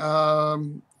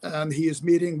 and he is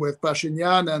meeting with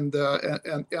Pashinyan and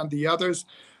the others.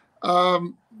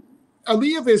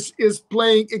 Aliyev is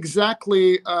playing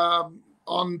exactly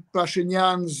on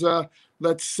Pashinyan's,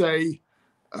 let's say,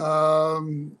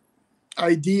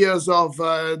 ideas of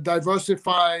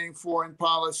diversifying foreign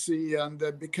policy and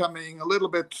becoming a little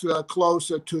bit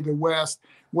closer to the West.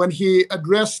 When he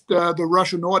addressed the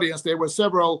Russian audience, there were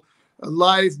several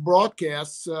live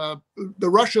broadcasts. The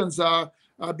Russians are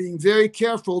being very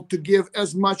careful to give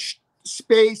as much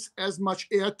space, as much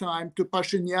airtime to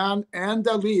Pashinyan and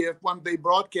Aliyev when they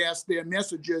broadcast their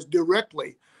messages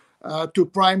directly to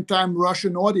primetime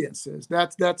Russian audiences.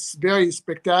 That's very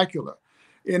spectacular.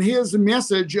 In his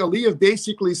message, Aliyev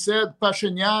basically said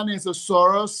Pashinyan is a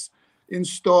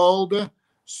Soros-installed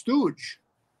stooge,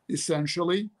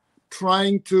 essentially,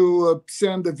 trying to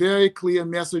send a very clear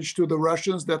message to the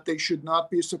Russians that they should not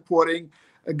be supporting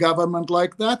a government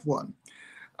like that one.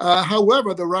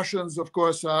 However, the Russians, of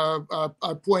course, are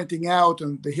pointing out,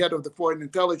 and the head of the Foreign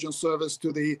Intelligence Service,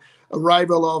 to the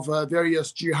arrival of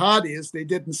various jihadis. They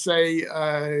didn't say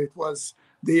it was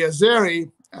the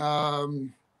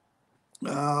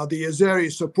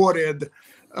Azeri-supported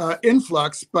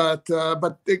influx, but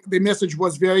the message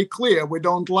was very clear. We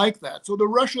don't like that. So the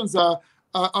Russians are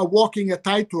walking a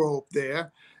tightrope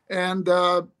there, and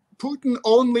Putin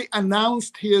only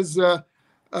announced his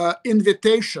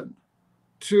invitation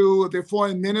to the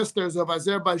foreign ministers of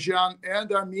Azerbaijan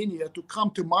and Armenia to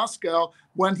come to Moscow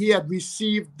when he had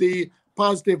received the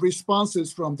positive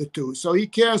responses from the two. So he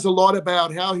cares a lot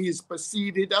about how he's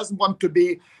perceived. He doesn't want to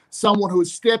be someone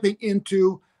who's stepping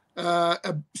into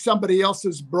somebody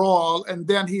else's brawl, and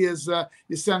then he is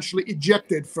essentially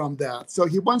ejected from that. So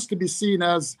he wants to be seen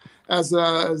as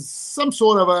some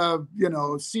sort of a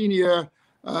senior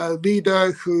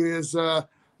leader who is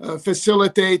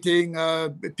facilitating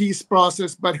a peace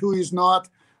process, but who is not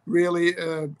really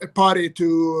a party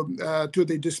to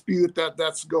the dispute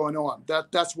that's going on.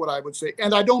 That's what I would say.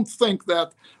 And I don't think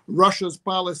that Russia's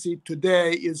policy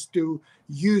today is to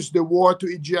use the war to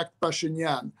eject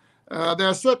Pashinyan. There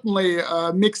are certainly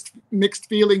mixed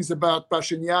feelings about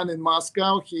Pashinyan in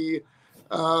Moscow. He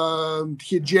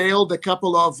jailed a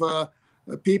couple of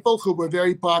people who were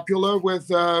very popular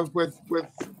with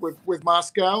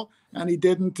Moscow, and he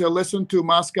didn't listen to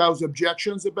Moscow's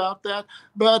objections about that.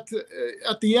 But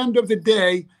at the end of the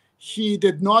day, he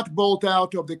did not bolt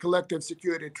out of the Collective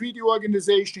Security Treaty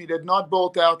Organization. He did not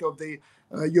bolt out of the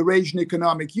Eurasian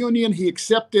Economic Union. He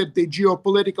accepted the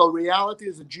geopolitical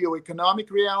realities, the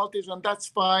geoeconomic realities, and that's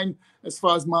fine as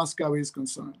far as Moscow is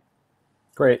concerned.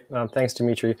 Great. Thanks,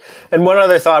 Dmitry. And one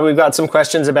other thought, we've got some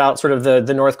questions about sort of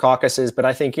the North Caucasus, but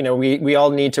I think, we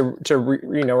all need to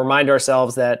remind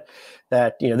ourselves that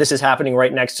this is happening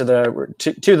right next to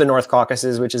the North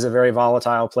Caucasus, which is a very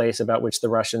volatile place about which the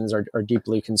Russians are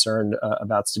deeply concerned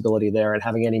about stability there, and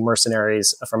having any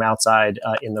mercenaries from outside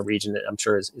in the region, I'm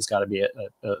sure is got to be a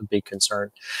big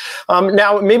concern.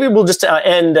 Now, maybe we'll just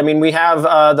end. I mean, we have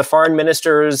the foreign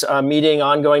ministers meeting,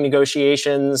 ongoing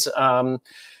negotiations.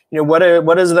 What do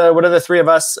the three of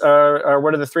us, or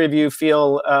what do the three of you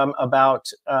feel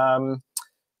about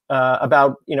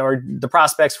the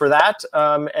prospects for that?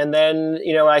 And then,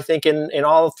 I think in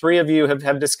all three of you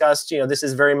have discussed, this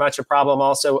is very much a problem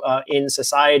also in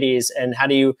societies, and how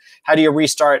do you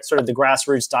restart sort of the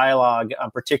grassroots dialogue,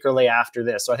 particularly after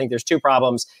this? So I think there's two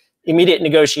problems: immediate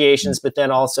negotiations, but then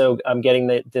also getting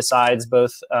the sides,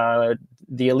 both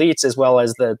the elites as well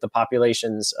as the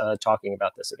populations, talking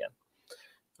about this again.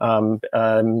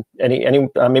 Maybe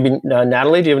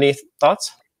Natalie, do you have any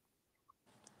thoughts?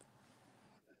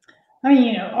 I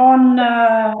mean, on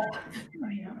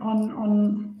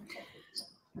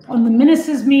the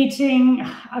ministers' meeting,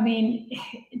 I mean,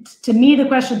 to me, the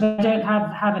question that I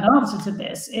don't have an answer to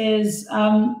this is,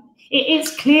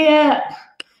 it's clear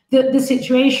that the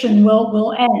situation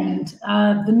will end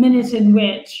the minute in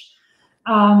which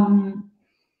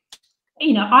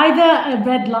either a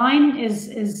red line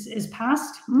is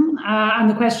passed, and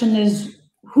the question is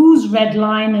whose red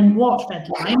line and what red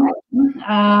line.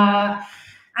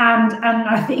 And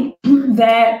I think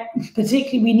there,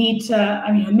 particularly, we need to,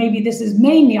 I mean, maybe this is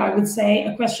mainly, I would say,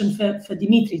 a question for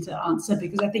Dimitri to answer,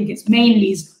 because I think it's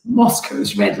mainly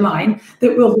Moscow's red line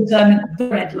that will determine the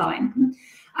red line.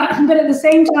 But at the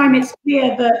same time, it's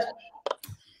clear that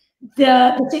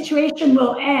the situation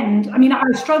will end. I mean, I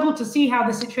struggle to see how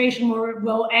the situation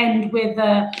will end with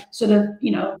a sort of,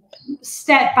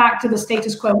 step back to the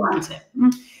status quo ante.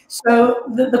 So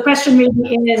the question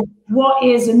really is, what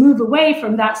is a move away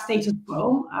from that status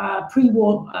quo,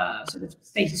 pre-war sort of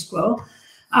status quo,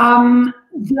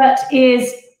 that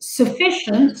is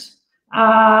sufficient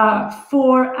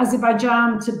for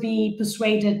Azerbaijan to be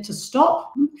persuaded to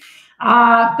stop,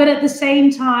 but at the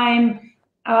same time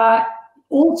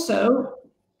also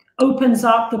opens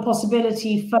up the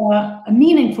possibility for a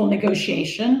meaningful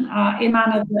negotiation in a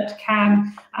manner that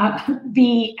can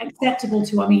be acceptable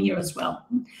to Armenia as well.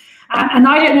 And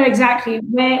I don't know exactly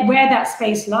where that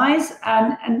space lies.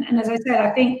 And as I said,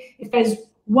 I think if there's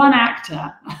one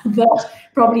actor that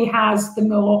probably has the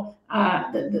more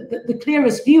the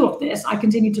clearest view of this, I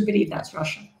continue to believe that's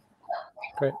Russia.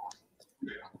 Great.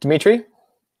 Dimitri?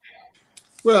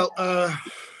 Well,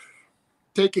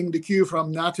 taking the cue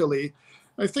from Natalie,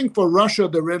 I think for Russia,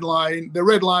 the red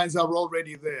lines are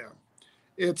already there.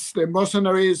 It's the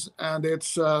mercenaries and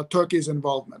it's Turkey's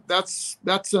involvement. That's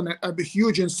a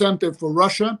huge incentive for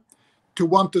Russia to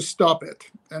want to stop it.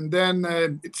 And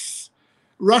then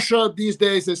Russia these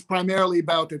days is primarily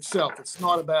about itself. It's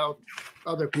not about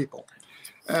other people.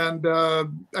 And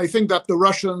I think that the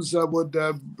Russians would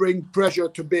bring pressure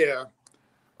to bear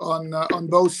on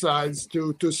both sides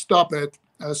to stop it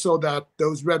so that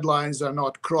those red lines are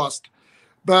not crossed.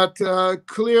 But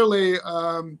clearly,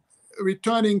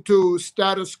 returning to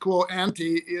status quo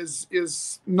ante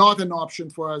is not an option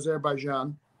for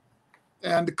Azerbaijan.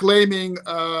 And claiming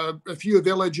a few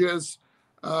villages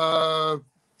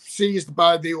seized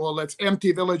by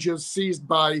empty villages seized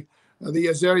by the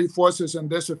Azeri forces in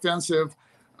this offensive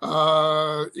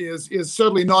is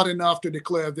certainly not enough to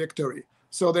declare victory.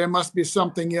 So there must be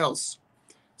something else.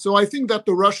 So I think that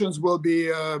the Russians will be,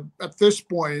 at this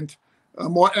point,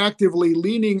 more actively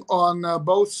leaning on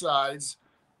both sides,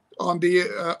 on the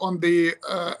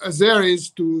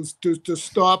Azeris to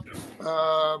stop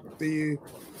the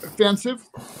offensive,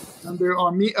 and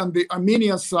on the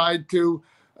Armenian side to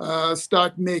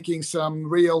start making some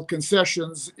real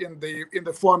concessions in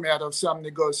the format of some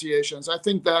negotiations. I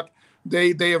think that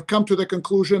they have come to the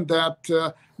conclusion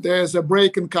that there's a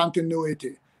break in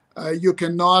continuity. You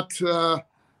cannot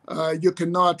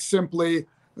simply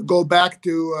go back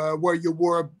to where you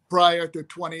were prior to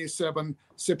 27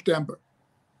 September.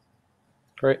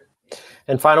 Great.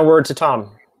 And final word to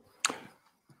Tom.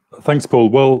 Thanks, Paul.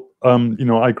 Well,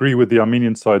 I agree with the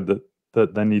Armenian side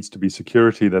that there needs to be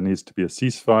security, there needs to be a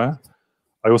ceasefire.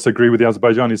 I also agree with the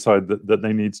Azerbaijani side that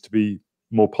there needs to be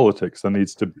more politics. There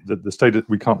needs to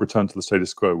we can't return to the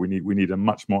status quo. We need a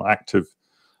much more active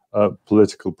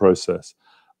political process.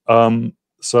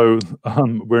 So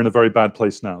we're in a very bad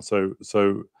place now. So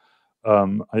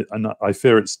I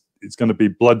fear it's going to be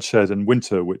bloodshed and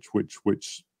winter,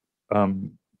 which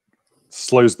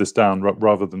slows this down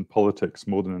rather than politics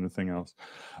more than anything else.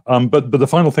 But the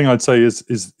final thing I'd say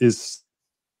is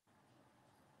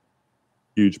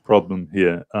huge problem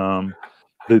here.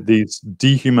 These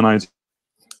dehumanizing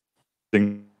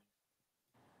things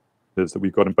that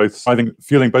we've got in both, I think,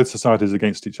 fueling both societies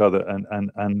against each other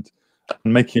and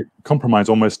making it compromise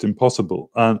almost impossible.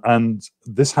 And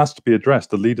this has to be addressed.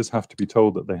 The leaders have to be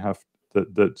told that they have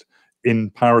that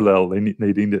in parallel they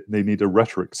need a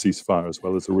rhetoric ceasefire as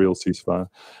well as a real ceasefire.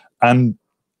 And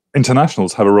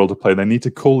internationals have a role to play. They need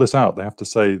to call this out. They have to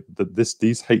say that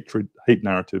these hate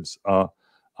narratives are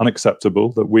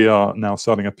unacceptable, that we are now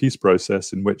starting a peace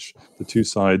process in which the two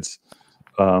sides,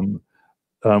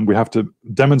 we have to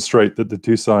demonstrate that the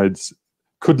two sides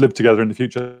could live together in the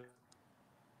future.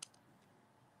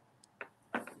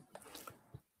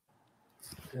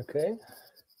 Okay.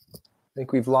 I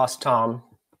think we've lost Tom.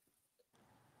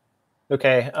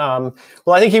 Okay. Well,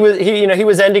 I think he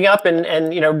was ending up and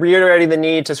reiterating the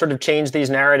need to sort of change these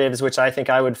narratives, which I think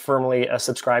I would firmly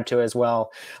subscribe to as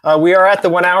well. We are at the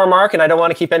 1 hour mark, and I don't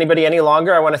want to keep anybody any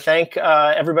longer. I want to thank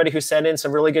everybody who sent in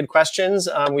some really good questions.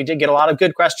 We did get a lot of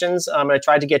good questions. I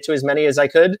tried to get to as many as I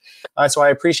could, so I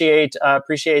appreciate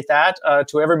that.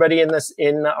 To everybody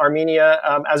in Armenia,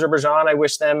 Azerbaijan, I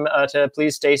wish them to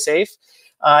please stay safe.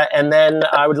 And then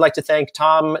I would like to thank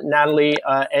Tom, Natalie,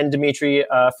 and Dimitri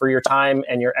for your time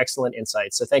and your excellent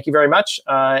insights. So thank you very much,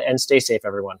 and stay safe,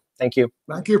 everyone. Thank you.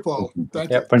 Thank you, Paul.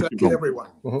 Thank you, everyone.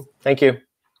 Thank you.